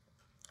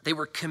 They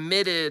were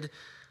committed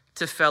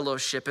to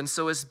fellowship. And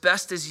so as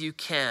best as you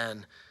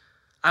can,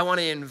 I want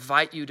to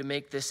invite you to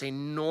make this a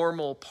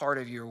normal part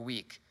of your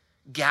week,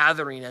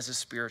 gathering as a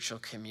spiritual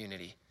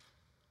community.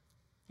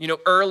 You know,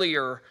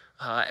 earlier,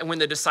 when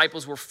the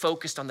disciples were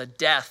focused on the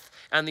death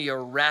and the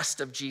arrest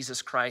of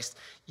Jesus Christ,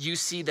 you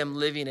see them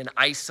living an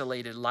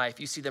isolated life.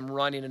 You see them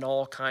running in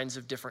all kinds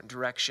of different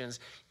directions,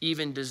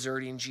 even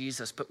deserting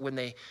Jesus. But when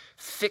they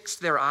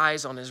fixed their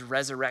eyes on his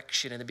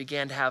resurrection and they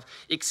began to have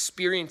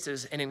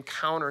experiences and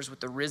encounters with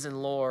the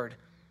risen Lord,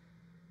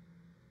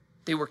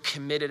 they were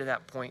committed at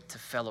that point to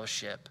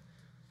fellowship.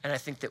 And I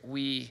think that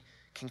we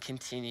can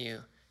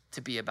continue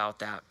to be about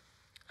that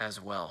as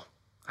well.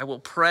 I will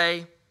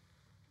pray,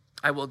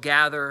 I will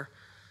gather,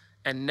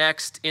 and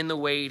next, in the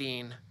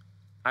waiting,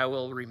 I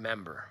will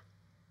remember.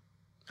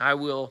 I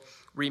will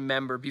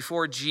remember.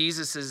 Before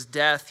Jesus'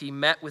 death, he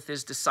met with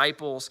his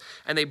disciples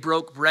and they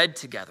broke bread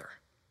together.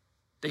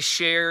 They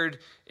shared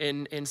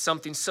in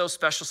something so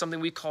special, something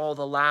we call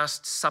the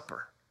Last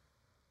Supper.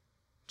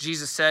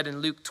 Jesus said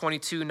in Luke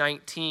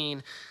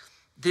 22:19,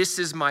 "This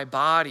is my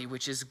body,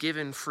 which is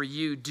given for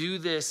you. Do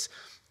this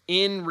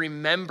in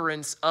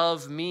remembrance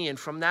of me." And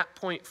from that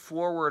point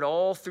forward,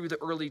 all through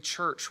the early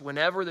church,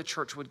 whenever the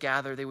church would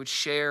gather, they would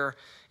share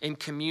in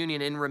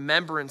communion in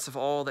remembrance of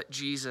all that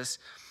Jesus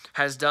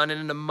has done. And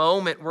in a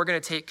moment, we're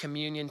going to take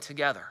communion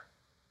together.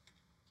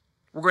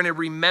 We're going to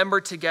remember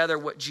together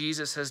what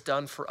Jesus has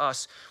done for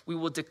us. We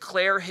will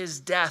declare his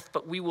death,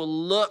 but we will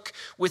look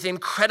with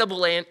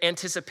incredible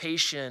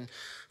anticipation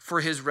for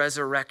his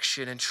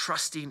resurrection and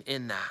trusting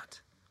in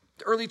that.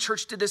 The early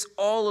church did this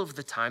all of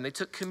the time. They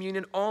took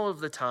communion all of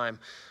the time.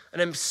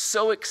 And I'm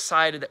so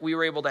excited that we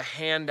were able to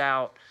hand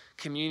out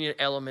communion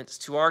elements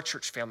to our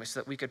church family so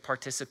that we could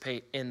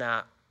participate in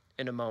that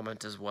in a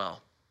moment as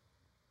well.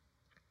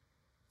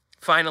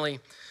 Finally,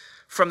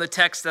 from the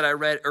text that I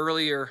read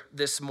earlier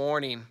this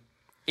morning,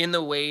 in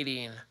the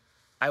waiting,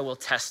 I will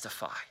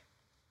testify.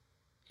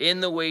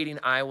 In the waiting,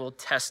 I will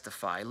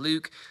testify.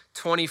 Luke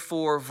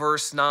 24,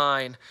 verse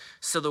 9.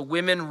 So the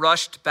women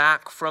rushed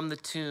back from the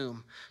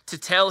tomb to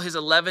tell his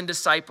 11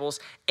 disciples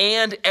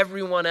and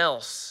everyone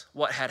else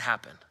what had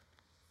happened.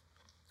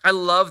 I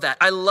love that.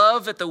 I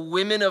love that the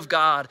women of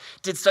God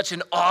did such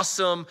an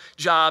awesome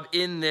job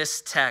in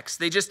this text.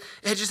 They just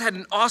had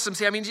an awesome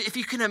scene. I mean, if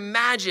you can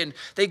imagine,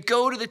 they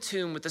go to the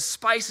tomb with the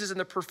spices and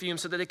the perfume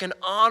so that they can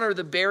honor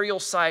the burial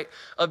site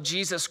of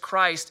Jesus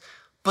Christ,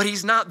 but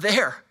he's not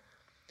there.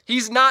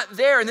 He's not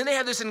there. And then they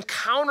have this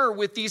encounter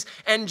with these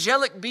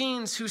angelic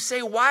beings who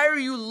say, "Why are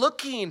you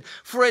looking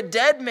for a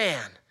dead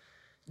man?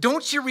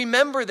 Don't you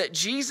remember that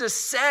Jesus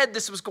said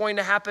this was going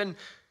to happen?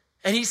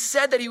 And he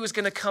said that he was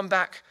going to come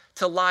back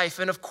to life."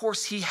 And of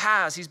course he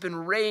has. He's been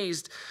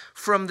raised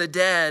from the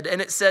dead.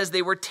 And it says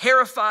they were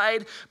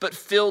terrified but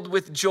filled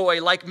with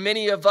joy. Like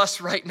many of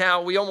us right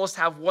now, we almost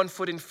have one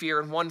foot in fear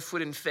and one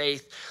foot in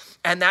faith.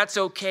 And that's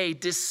okay.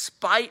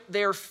 Despite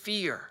their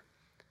fear,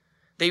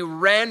 they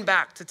ran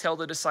back to tell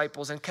the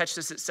disciples. And catch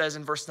this, it says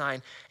in verse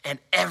 9, and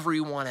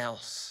everyone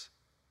else,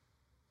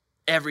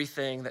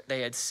 everything that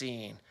they had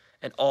seen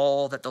and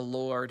all that the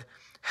Lord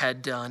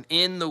had done.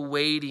 In the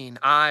waiting,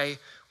 I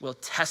will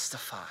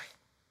testify.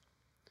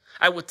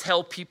 I will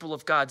tell people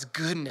of God's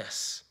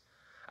goodness.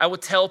 I will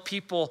tell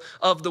people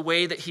of the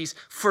way that he's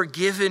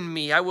forgiven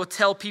me. I will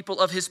tell people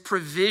of his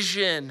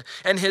provision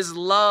and his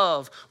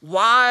love.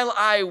 While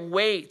I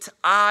wait,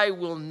 I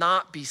will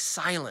not be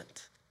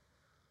silent.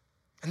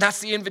 And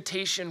that's the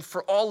invitation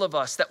for all of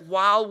us, that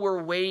while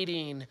we're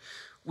waiting,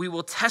 we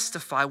will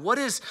testify. What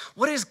is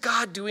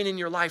God doing in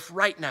your life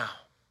right now?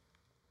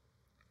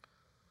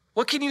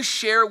 What can you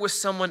share with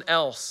someone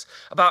else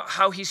about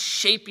how he's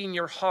shaping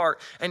your heart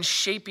and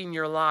shaping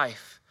your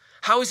life?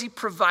 How is he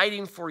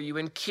providing for you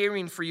and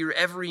caring for your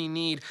every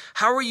need?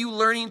 How are you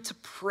learning to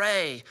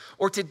pray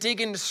or to dig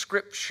into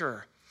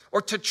scripture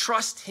or to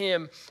trust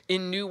him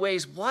in new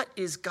ways? What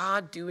is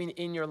God doing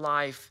in your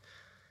life,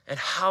 and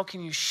how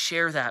can you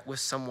share that with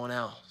someone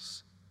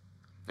else?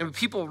 And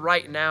people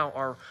right now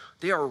are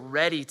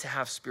ready to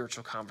have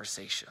spiritual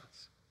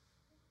conversations.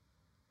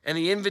 And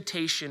the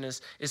invitation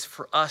is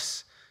for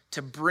us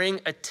to bring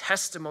a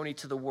testimony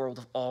to the world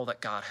of all that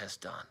God has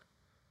done.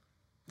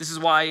 This is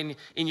why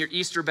in your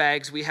Easter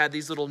bags, we had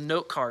these little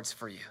note cards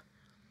for you.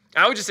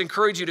 I would just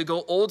encourage you to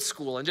go old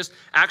school and just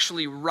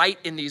actually write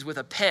in these with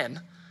a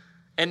pen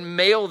and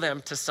mail them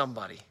to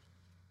somebody.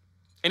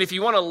 And if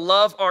you want to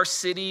love our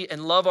city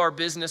and love our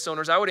business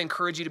owners, I would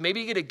encourage you to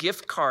maybe get a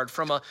gift card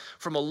from a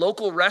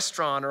local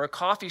restaurant or a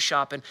coffee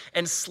shop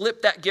and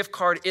slip that gift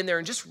card in there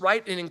and just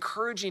write an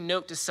encouraging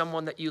note to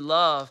someone that you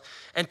love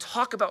and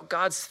talk about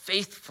God's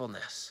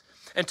faithfulness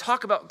and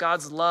talk about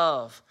God's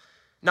love,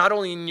 not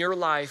only in your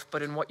life,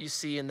 but in what you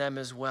see in them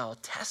as well.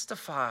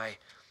 Testify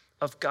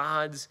of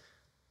God's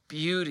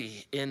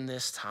beauty in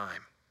this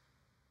time.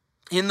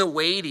 In the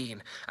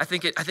waiting, I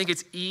think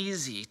it's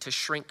easy to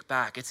shrink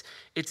back.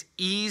 It's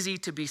easy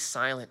to be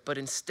silent, but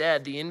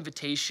instead the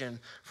invitation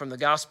from the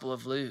Gospel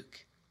of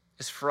Luke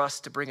is for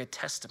us to bring a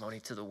testimony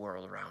to the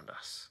world around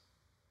us.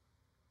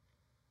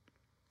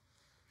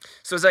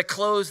 So as I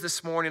close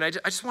this morning, I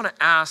just want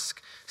to ask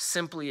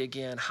simply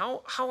again,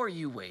 how are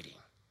you waiting?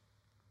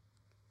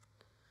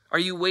 Are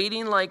you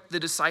waiting like the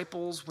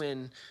disciples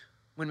when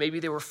maybe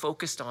they were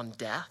focused on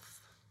death?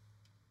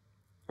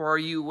 Or are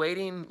you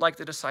waiting like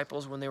the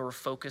disciples when they were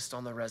focused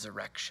on the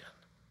resurrection?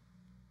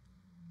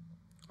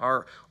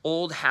 Are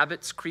old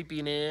habits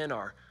creeping in?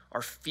 Are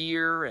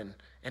fear and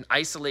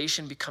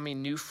isolation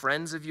becoming new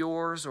friends of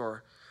yours?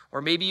 Or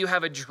maybe you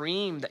have a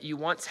dream that you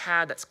once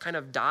had that's kind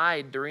of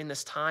died during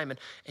this time,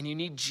 and you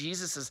need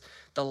Jesus,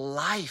 the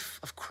life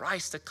of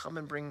Christ, to come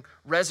and bring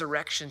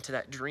resurrection to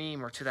that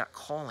dream or to that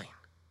calling.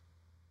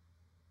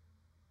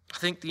 I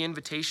think the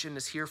invitation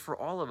is here for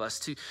all of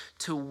us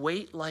to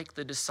wait like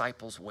the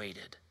disciples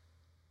waited,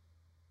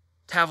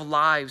 to have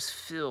lives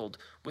filled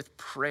with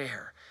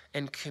prayer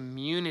and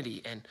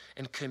community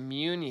and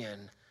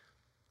communion,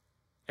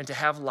 and to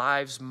have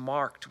lives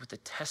marked with the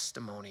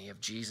testimony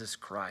of Jesus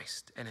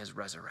Christ and his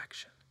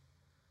resurrection.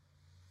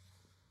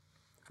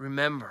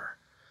 Remember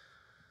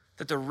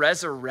that the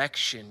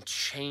resurrection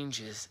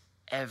changes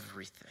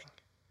everything,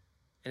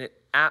 and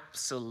it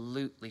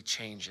absolutely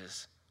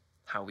changes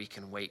how we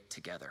can wait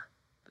together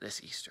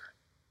this Easter.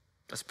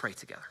 Let's pray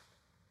together.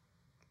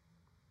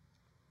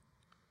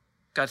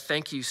 God,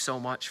 thank you so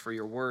much for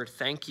your word.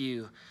 Thank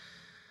you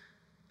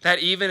that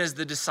even as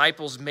the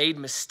disciples made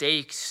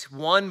mistakes,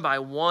 one by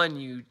one,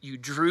 you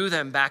drew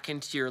them back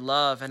into your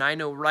love. And I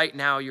know right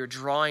now you're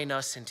drawing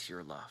us into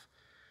your love.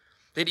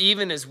 That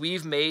even as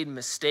we've made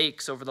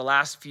mistakes over the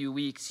last few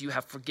weeks, you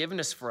have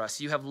forgiveness for us,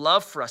 you have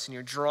love for us, and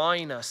you're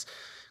drawing us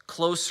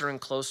closer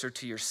and closer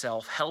to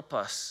yourself. Help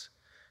us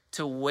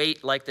to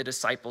wait like the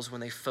disciples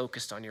when they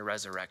focused on your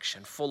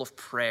resurrection, full of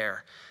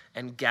prayer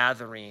and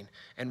gathering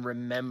and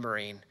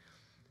remembering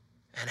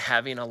and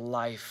having a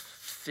life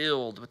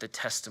filled with the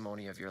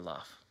testimony of your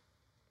love.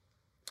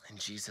 In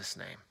Jesus'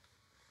 name,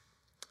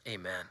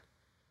 amen.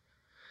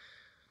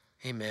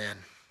 Amen.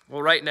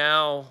 Well, right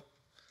now,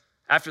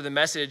 after the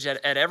message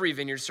at every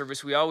Vineyard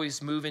service, we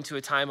always move into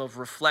a time of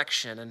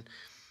reflection. And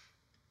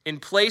in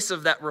place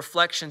of that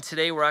reflection,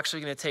 today we're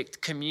actually going to take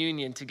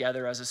communion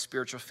together as a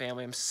spiritual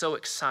family. I'm so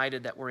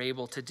excited that we're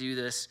able to do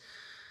this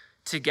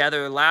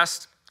together.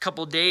 Last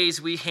couple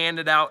days, we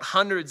handed out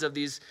hundreds of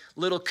these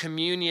little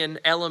communion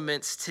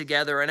elements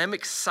together. And I'm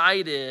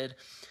excited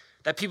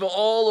that people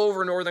all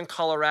over northern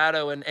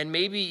Colorado and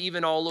maybe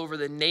even all over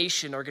the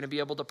nation are going to be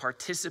able to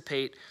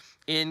participate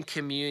in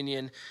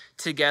communion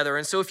together.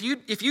 And so if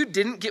you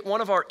didn't get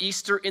one of our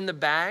Easter in the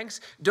bags,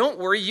 don't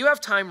worry. You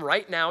have time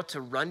right now to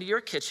run to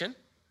your kitchen.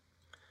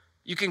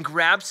 You can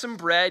grab some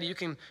bread. You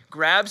can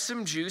grab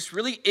some juice,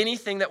 really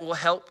anything that will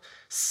help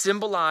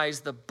symbolize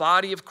the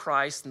body of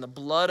Christ and the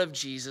blood of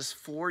Jesus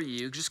for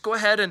you. Just go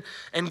ahead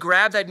and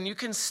grab that, and you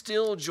can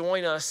still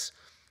join us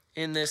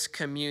in this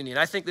communion.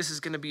 I think this is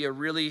going to be a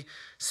really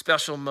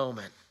special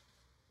moment.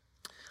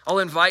 I'll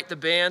invite the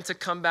band to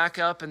come back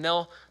up, and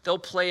they'll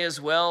play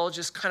as well,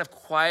 just kind of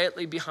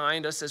quietly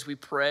behind us as we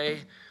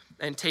pray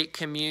and take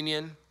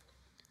communion.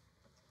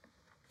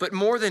 But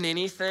more than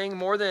anything,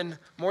 more than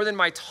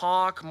my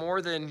talk,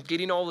 more than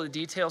getting all the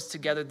details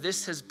together,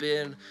 this has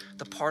been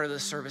the part of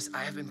the service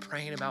I have been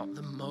praying about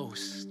the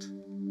most.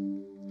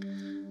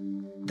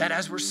 That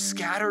as we're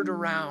scattered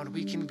around,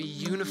 we can be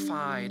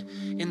unified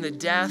in the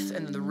death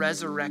and the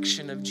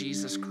resurrection of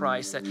Jesus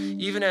Christ. That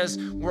even as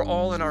we're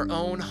all in our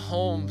own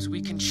homes,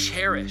 we can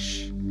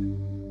cherish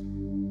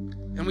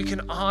and we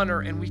can honor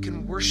and we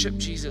can worship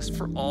Jesus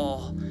for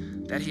all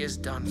that he has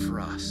done for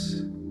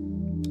us.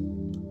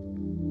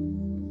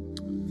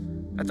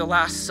 At the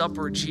Last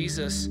Supper,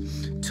 Jesus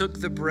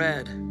took the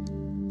bread.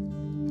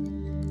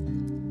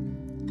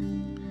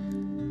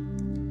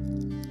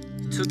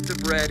 Took the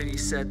bread and he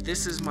said,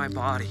 "This is my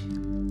body,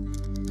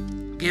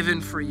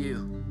 given for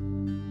you.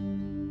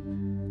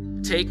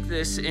 Take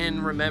this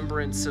in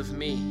remembrance of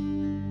me."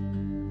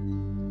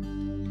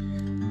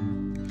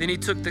 Then he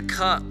took the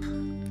cup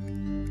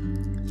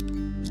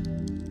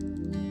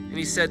and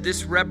he said,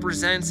 "This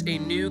represents a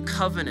new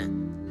covenant.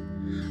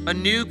 A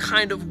new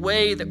kind of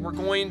way that we're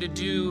going to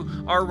do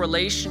our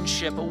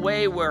relationship, a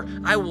way where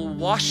I will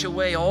wash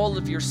away all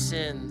of your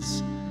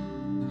sins.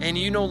 And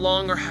you no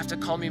longer have to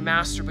call me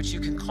master, but you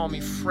can call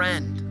me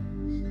friend.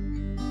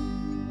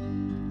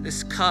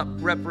 This cup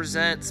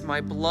represents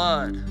my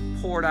blood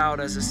poured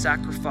out as a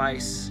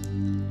sacrifice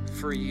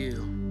for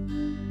you."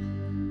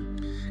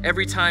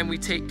 Every time we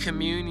take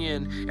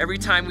communion, every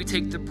time we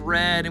take the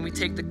bread and we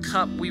take the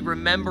cup, we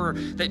remember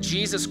that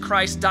Jesus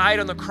Christ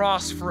died on the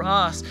cross for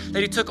us,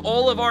 that he took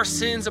all of our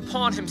sins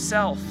upon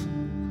himself.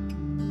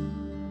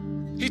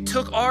 He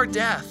took our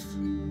death.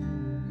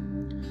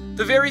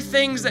 The very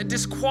things that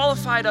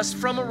disqualified us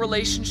from a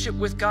relationship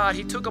with God,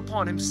 he took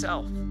upon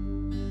himself.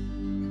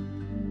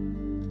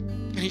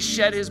 And he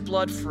shed his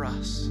blood for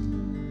us.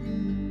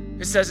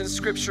 It says in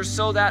Scripture,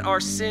 so that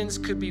our sins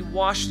could be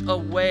washed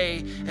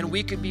away and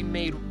we could be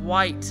made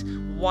white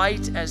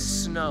as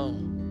snow.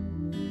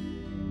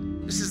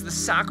 This is the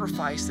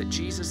sacrifice that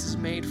Jesus has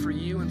made for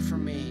you and for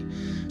me,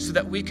 so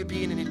that we could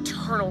be in an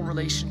eternal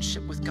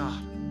relationship with God.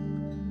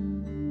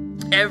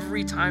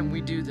 Every time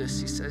we do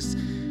this, he says,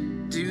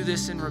 do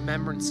this in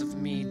remembrance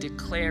of me,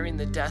 declaring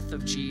the death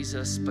of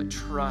Jesus, but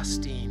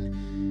trusting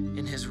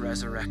in his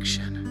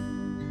resurrection.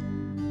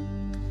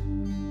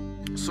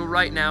 So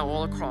right now,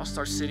 all across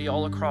our city,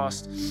 all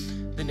across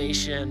the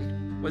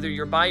nation, whether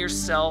you're by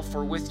yourself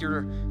or with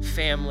your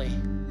family,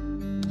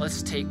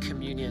 let's take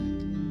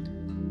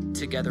communion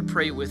together.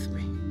 Pray with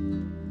me.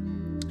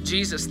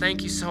 Jesus,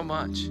 thank you so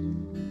much.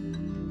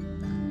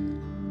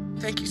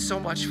 Thank you so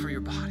much for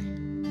your body.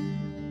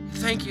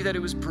 Thank you that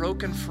it was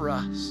broken for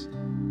us.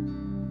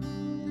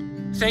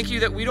 Thank you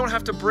that we don't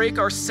have to break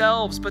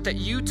ourselves, but that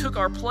you took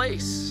our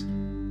place.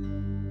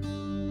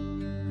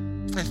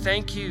 And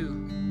thank you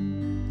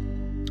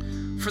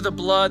for the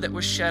blood that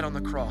was shed on the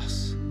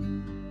cross.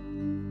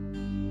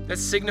 that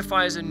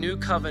signifies a new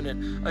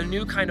covenant, a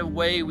new kind of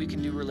way we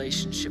can do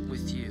relationship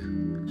with you.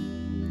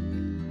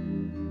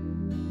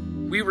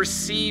 We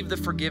receive the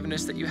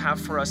forgiveness that you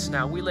have for us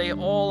now. We lay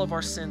all of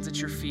our sins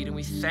at your feet, and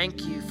we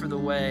thank you for the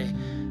way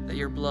that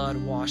your blood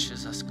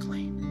washes us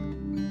clean.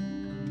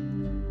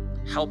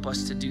 Help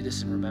us to do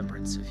this in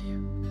remembrance of you.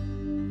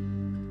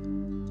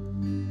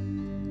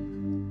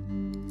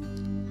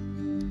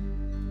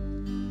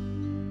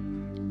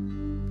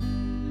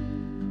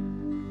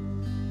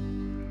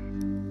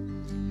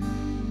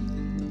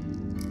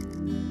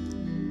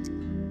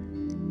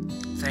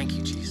 Thank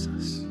you,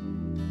 Jesus.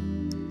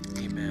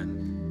 Amen.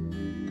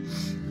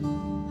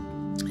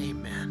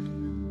 Amen.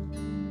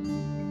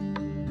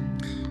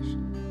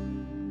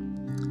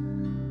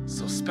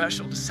 So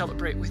special to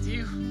celebrate with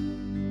you,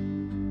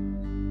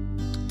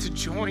 to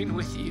join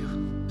with you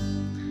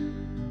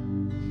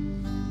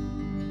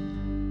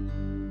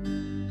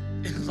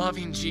in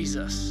loving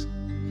Jesus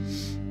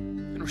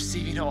and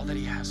receiving all that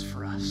he has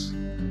for us.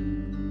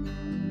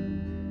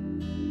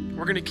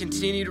 We're going to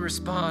continue to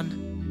respond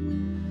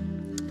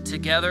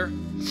together,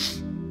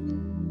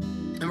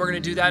 and we're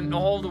going to do that in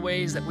all the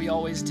ways that we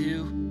always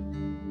do.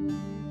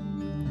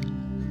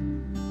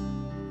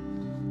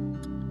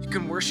 You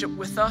can worship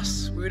with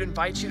us. We would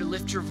invite you to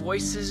lift your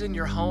voices in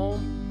your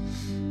home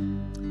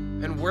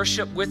and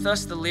worship with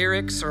us. The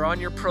lyrics are on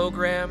your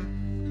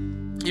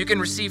program. You can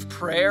receive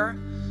prayer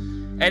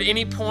at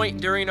any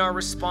point during our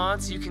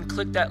response. You can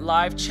click that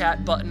live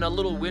chat button. A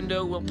little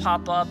window will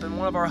pop up, and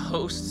one of our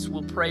hosts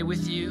will pray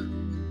with you.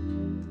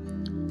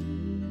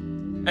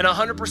 And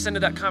 100%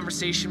 of that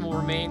conversation will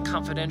remain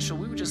confidential.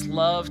 We would just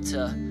love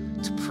to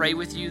pray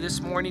with you this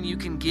morning. You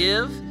can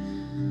give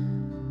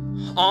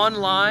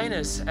online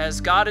as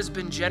God has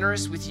been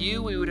generous with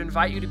you. We would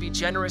invite you to be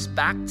generous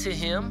back to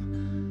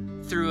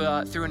him through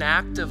an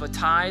act of a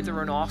tithe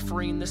or an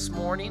offering this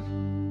morning.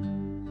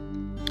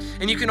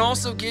 And you can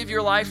also give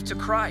your life to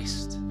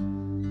Christ.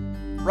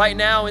 Right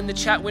now in the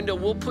chat window,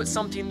 we'll put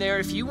something there.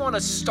 If you want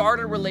to start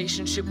a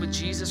relationship with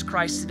Jesus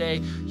Christ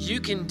today, you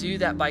can do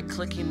that by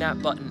clicking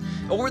that button.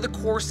 Over the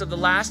course of the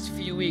last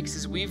few weeks,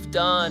 as we've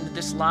done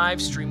this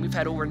live stream, we've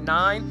had over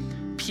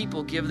 9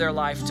 people give their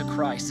life to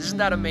Christ. Isn't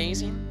that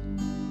amazing?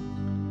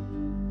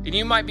 And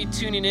you might be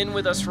tuning in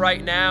with us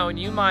right now, and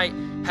you might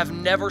have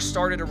never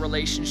started a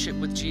relationship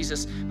with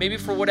Jesus. Maybe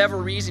for whatever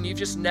reason, you've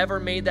just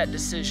never made that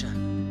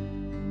decision.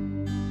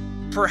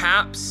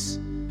 Perhaps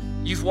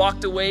you've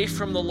walked away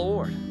from the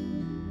Lord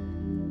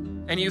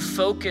and you've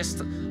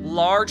focused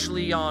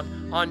largely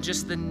on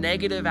just the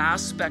negative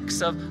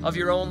aspects of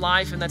your own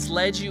life, and that's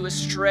led you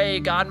astray.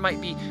 God might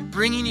be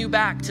bringing you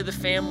back to the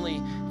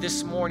family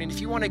this morning.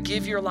 If you want to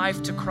give your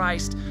life to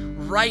Christ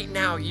right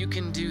now, you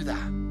can do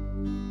that.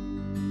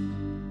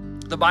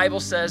 The Bible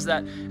says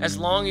that as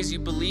long as you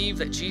believe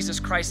that Jesus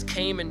Christ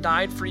came and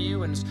died for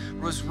you and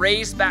was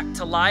raised back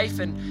to life,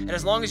 and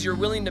as long as you're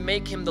willing to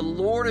make him the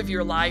Lord of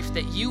your life,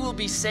 that you will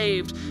be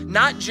saved,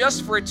 not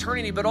just for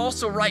eternity, but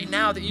also right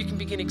now, that you can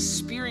begin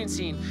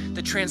experiencing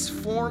the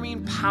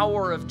transforming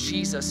power of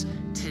Jesus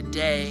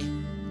today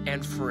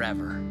and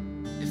forever.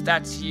 If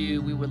that's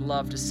you, we would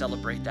love to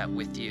celebrate that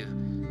with you.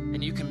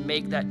 And you can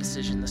make that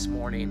decision this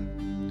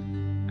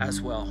morning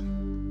as well.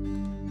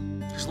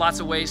 There's lots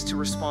of ways to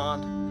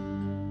respond.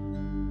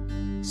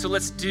 So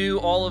let's do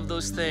all of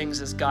those things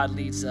as God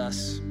leads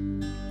us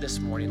this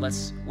morning.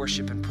 Let's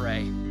worship and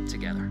pray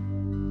together.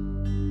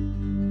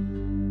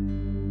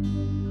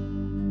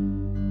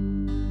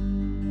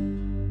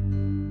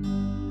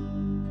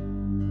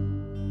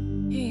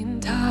 In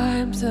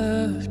times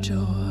of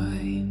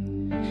joy,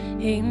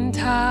 in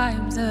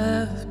times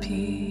of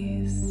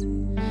peace,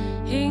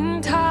 in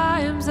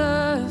times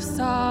of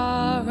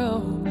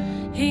sorrow,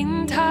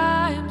 in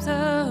times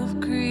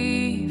of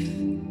grief,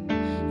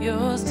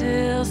 your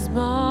still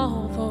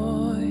small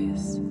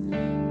voice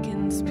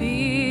can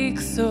speak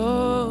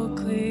so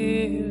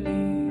clearly.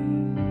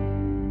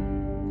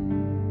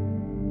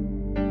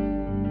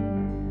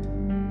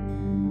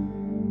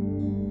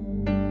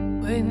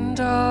 When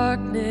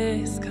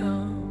darkness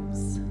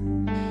comes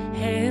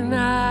and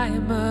I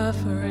am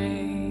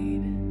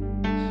afraid,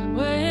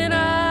 when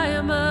I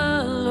am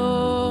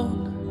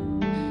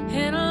alone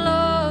and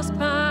lost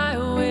my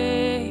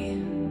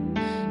way,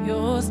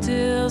 your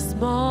still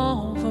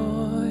small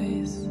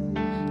voice,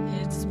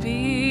 it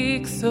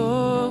speaks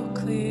so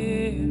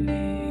clearly.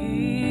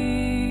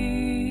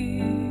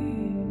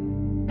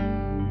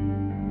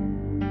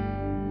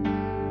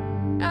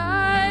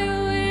 I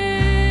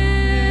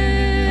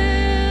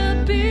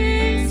will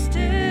be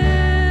still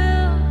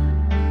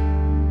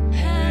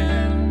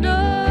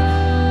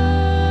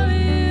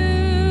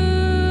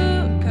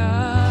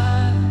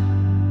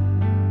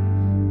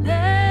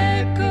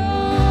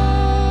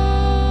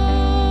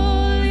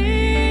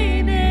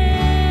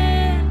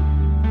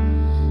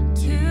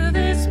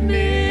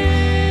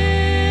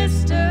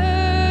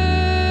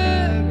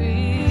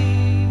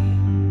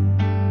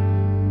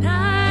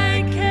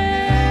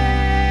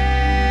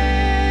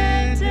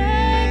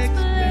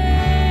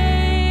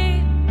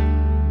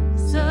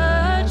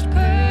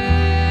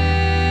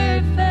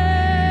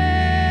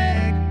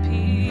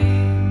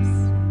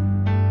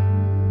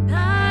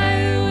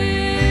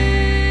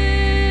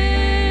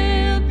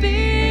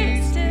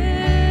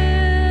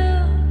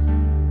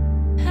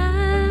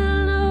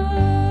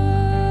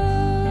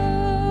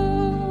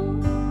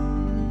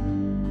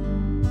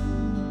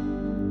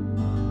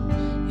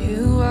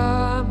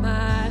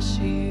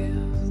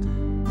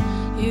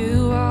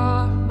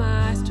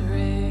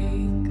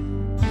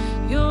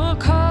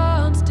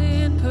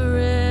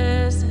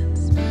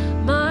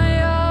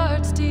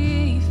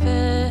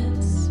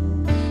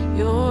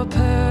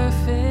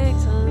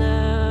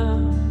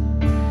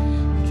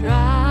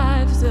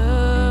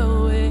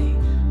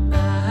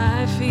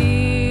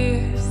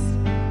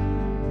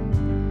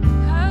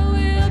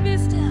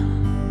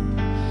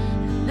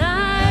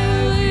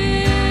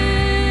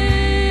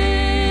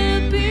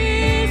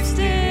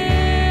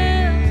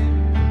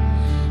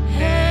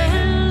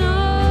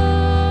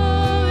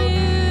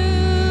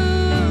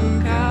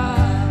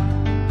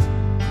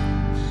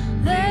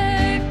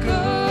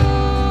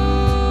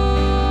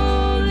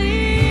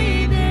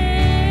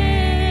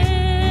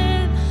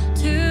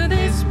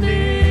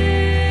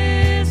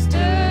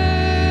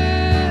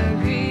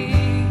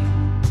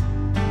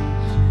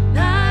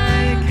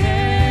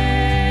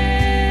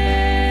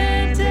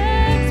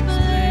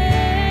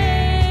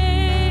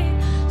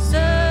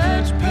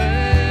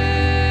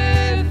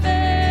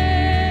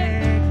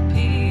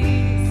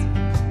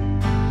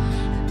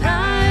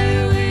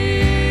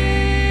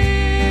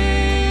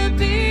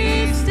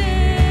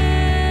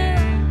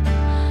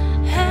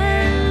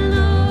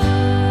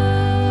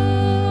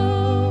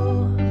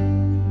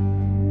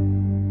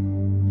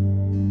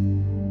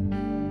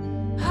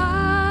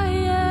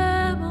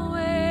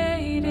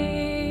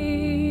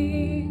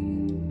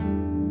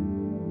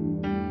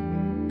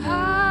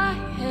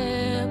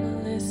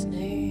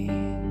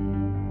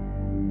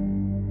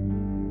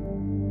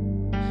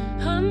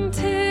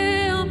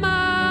until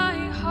my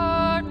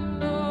heart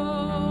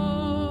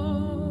knows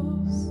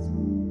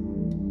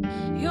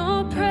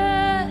your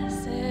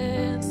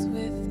presence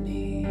with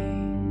me.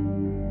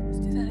 Let's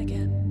do that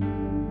again.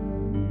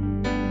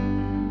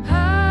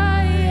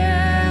 I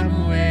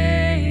am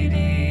waiting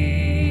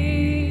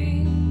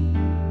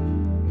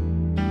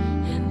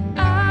and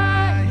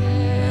I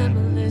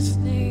am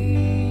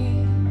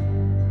listening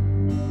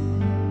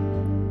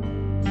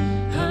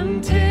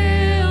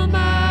until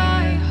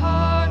my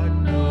heart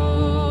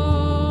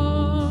knows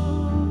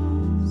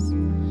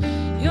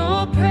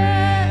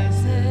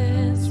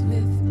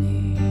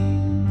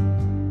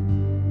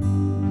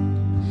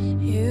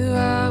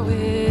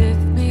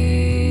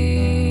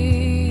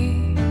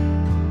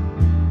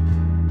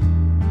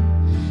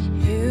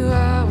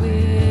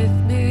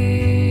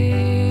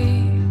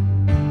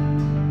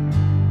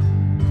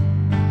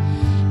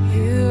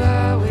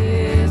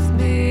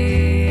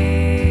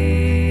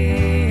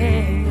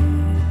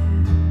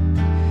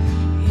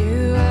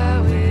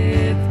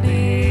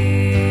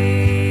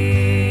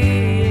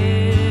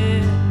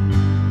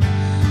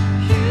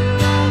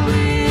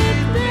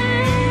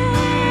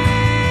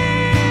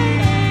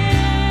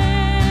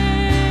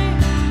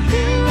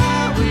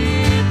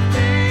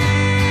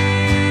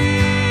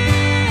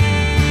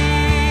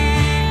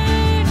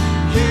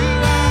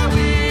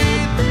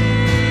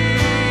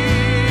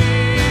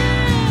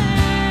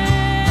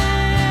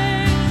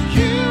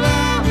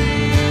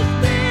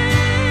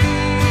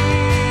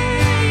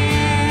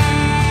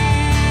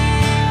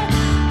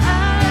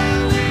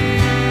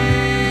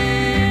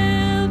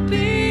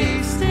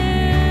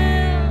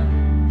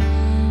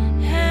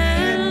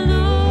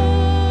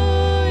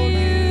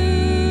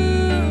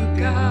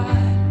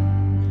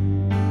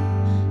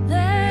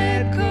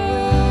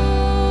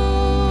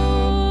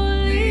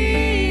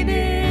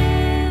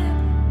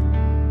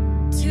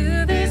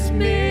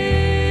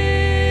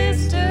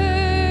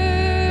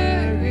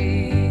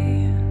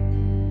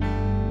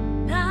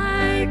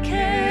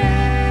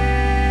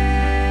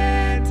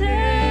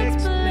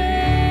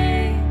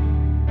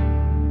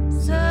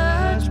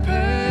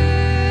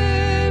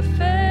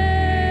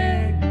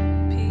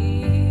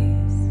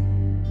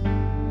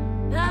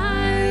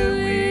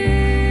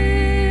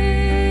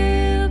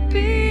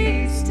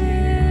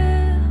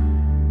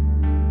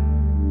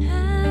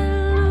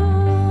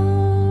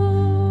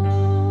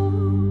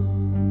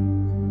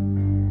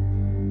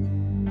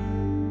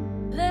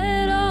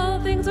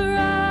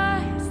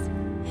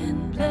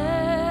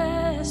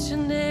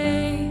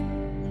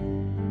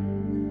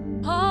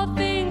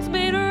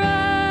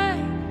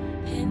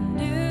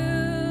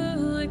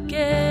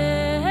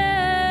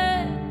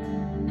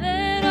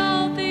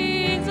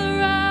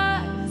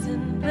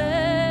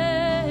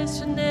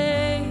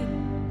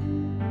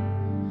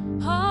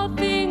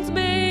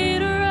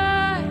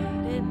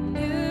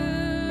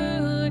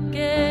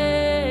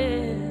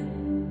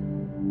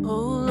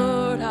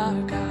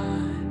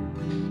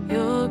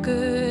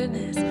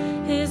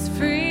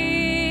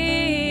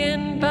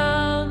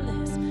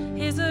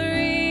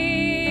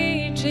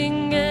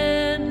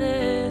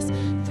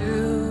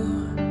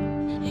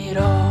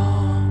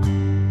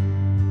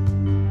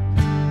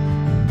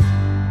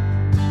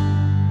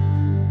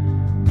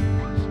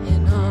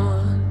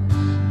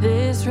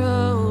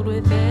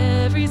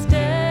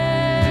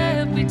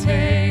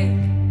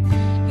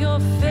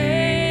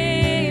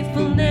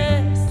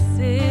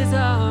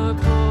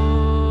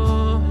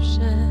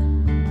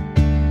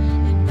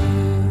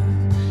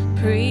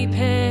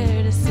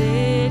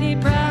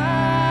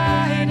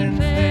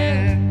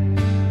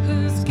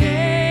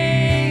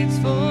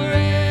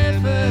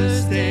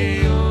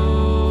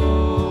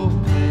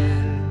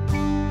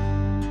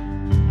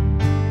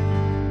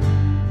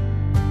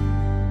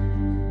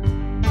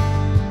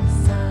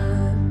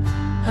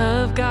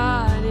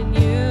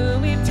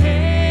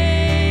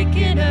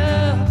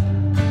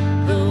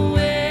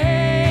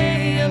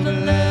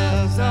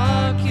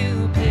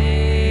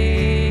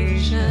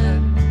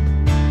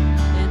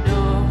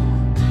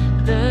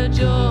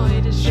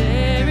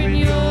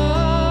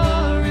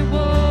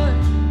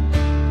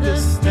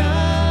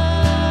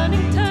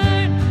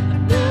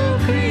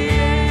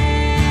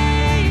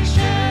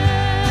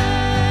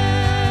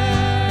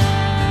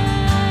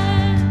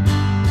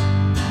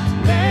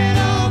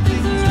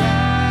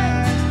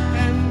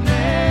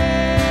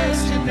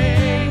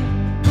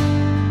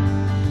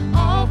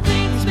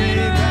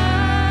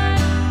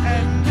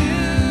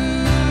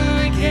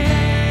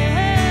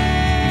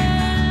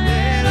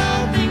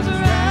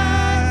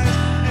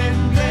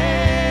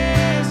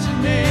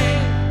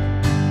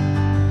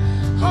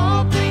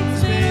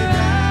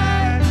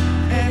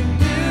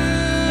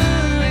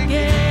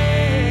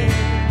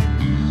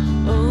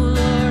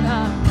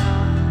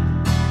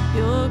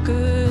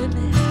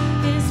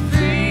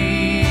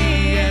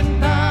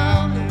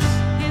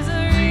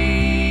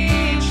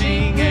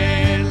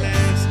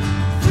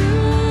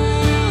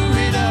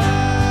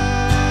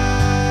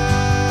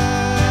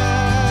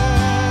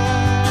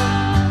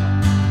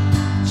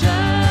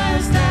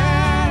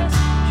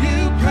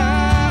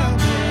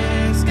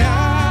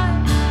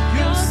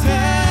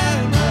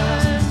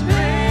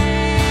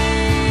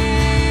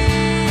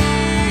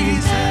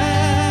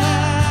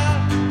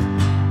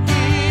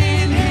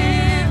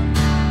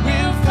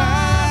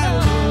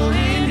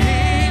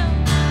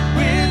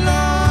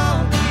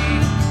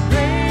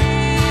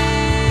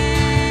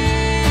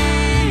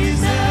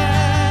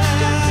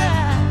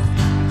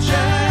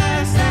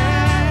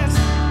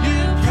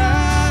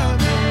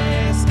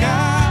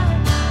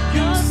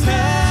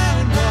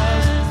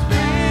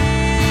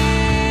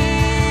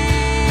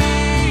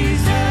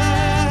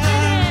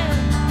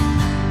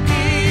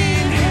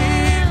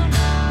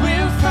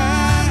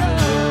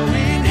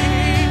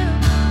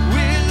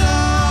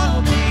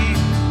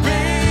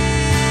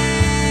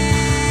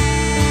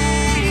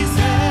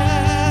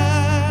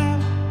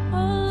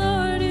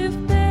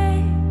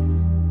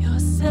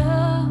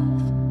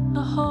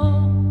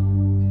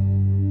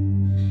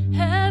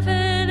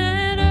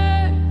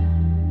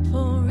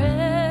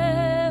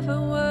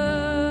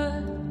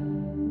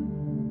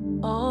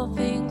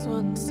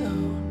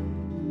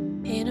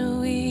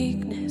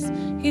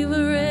You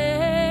were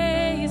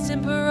raised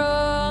in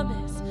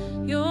promise,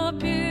 your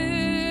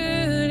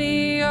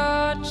beauty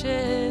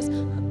arches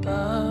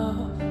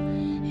above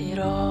it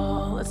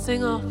all. Let's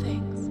sing all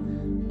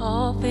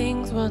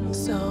things once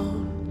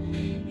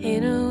sown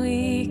in a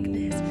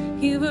weakness.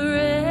 You were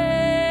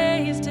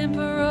raised in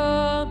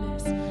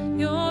promise,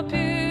 your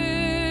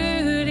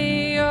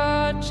beauty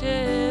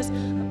arches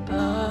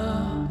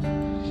above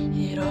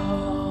it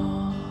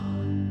all.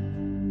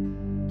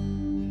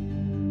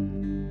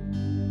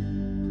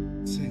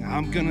 Sing,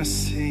 I'm gonna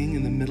sing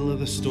in the middle of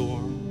the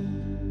storm.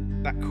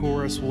 That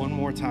chorus one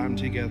more time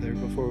together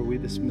before we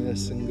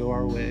dismiss and go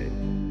our way.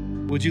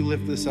 Would you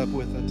lift this up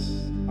with us?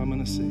 I'm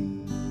gonna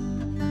sing.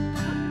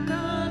 I'm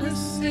gonna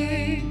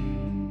sing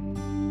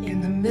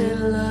in the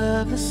middle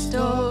of the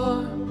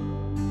storm,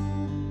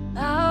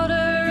 louder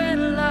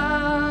and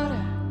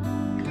louder.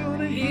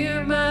 Gonna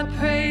hear my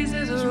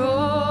praises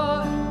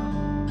roar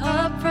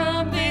up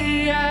from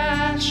the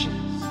ashes.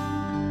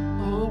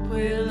 Hope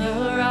will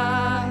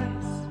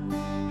arise,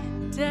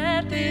 and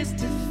death is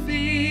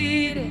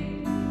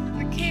defeated.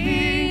 The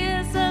King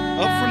is alive.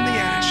 Up from the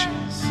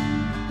ashes.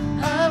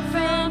 Up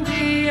from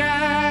the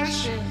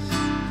ashes,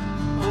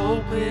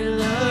 hope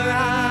will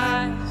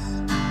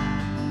arise.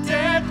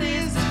 Death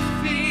is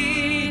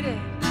defeated.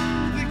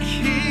 The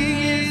King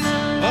is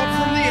up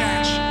from the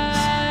ashes.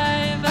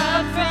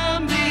 Up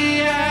from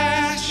the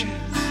ashes,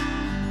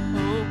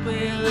 hope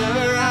will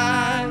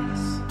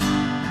arise.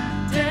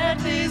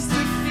 Death is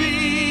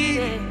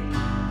defeated.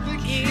 The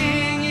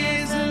King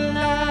is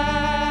alive.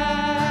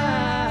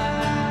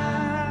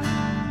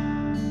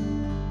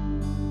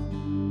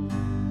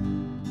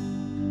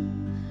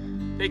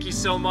 Thank you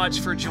so much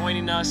for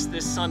joining us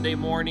this Sunday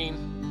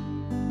morning.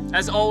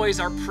 As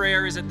always, our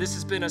prayer is that this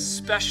has been a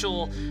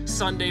special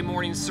Sunday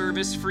morning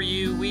service for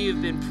you. We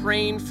have been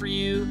praying for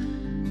you.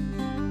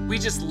 We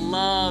just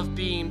love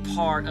being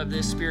part of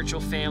this spiritual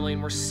family,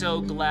 and we're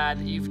so glad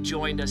that you've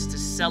joined us to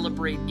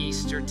celebrate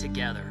Easter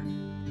together.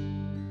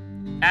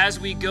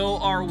 As we go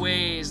our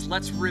ways,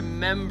 let's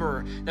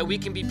remember that we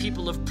can be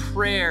people of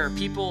prayer,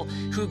 people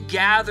who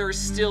gather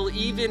still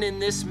even in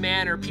this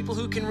manner, people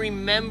who can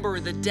remember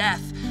the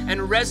death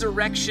and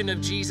resurrection of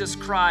Jesus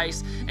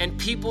Christ, and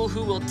people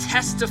who will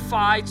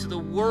testify to the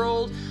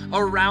world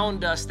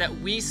around us that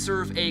we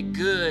serve a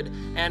good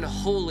and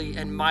holy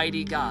and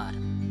mighty God.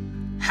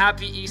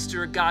 Happy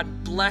Easter.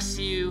 God bless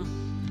you,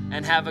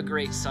 and have a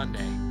great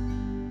Sunday.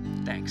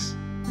 Thanks.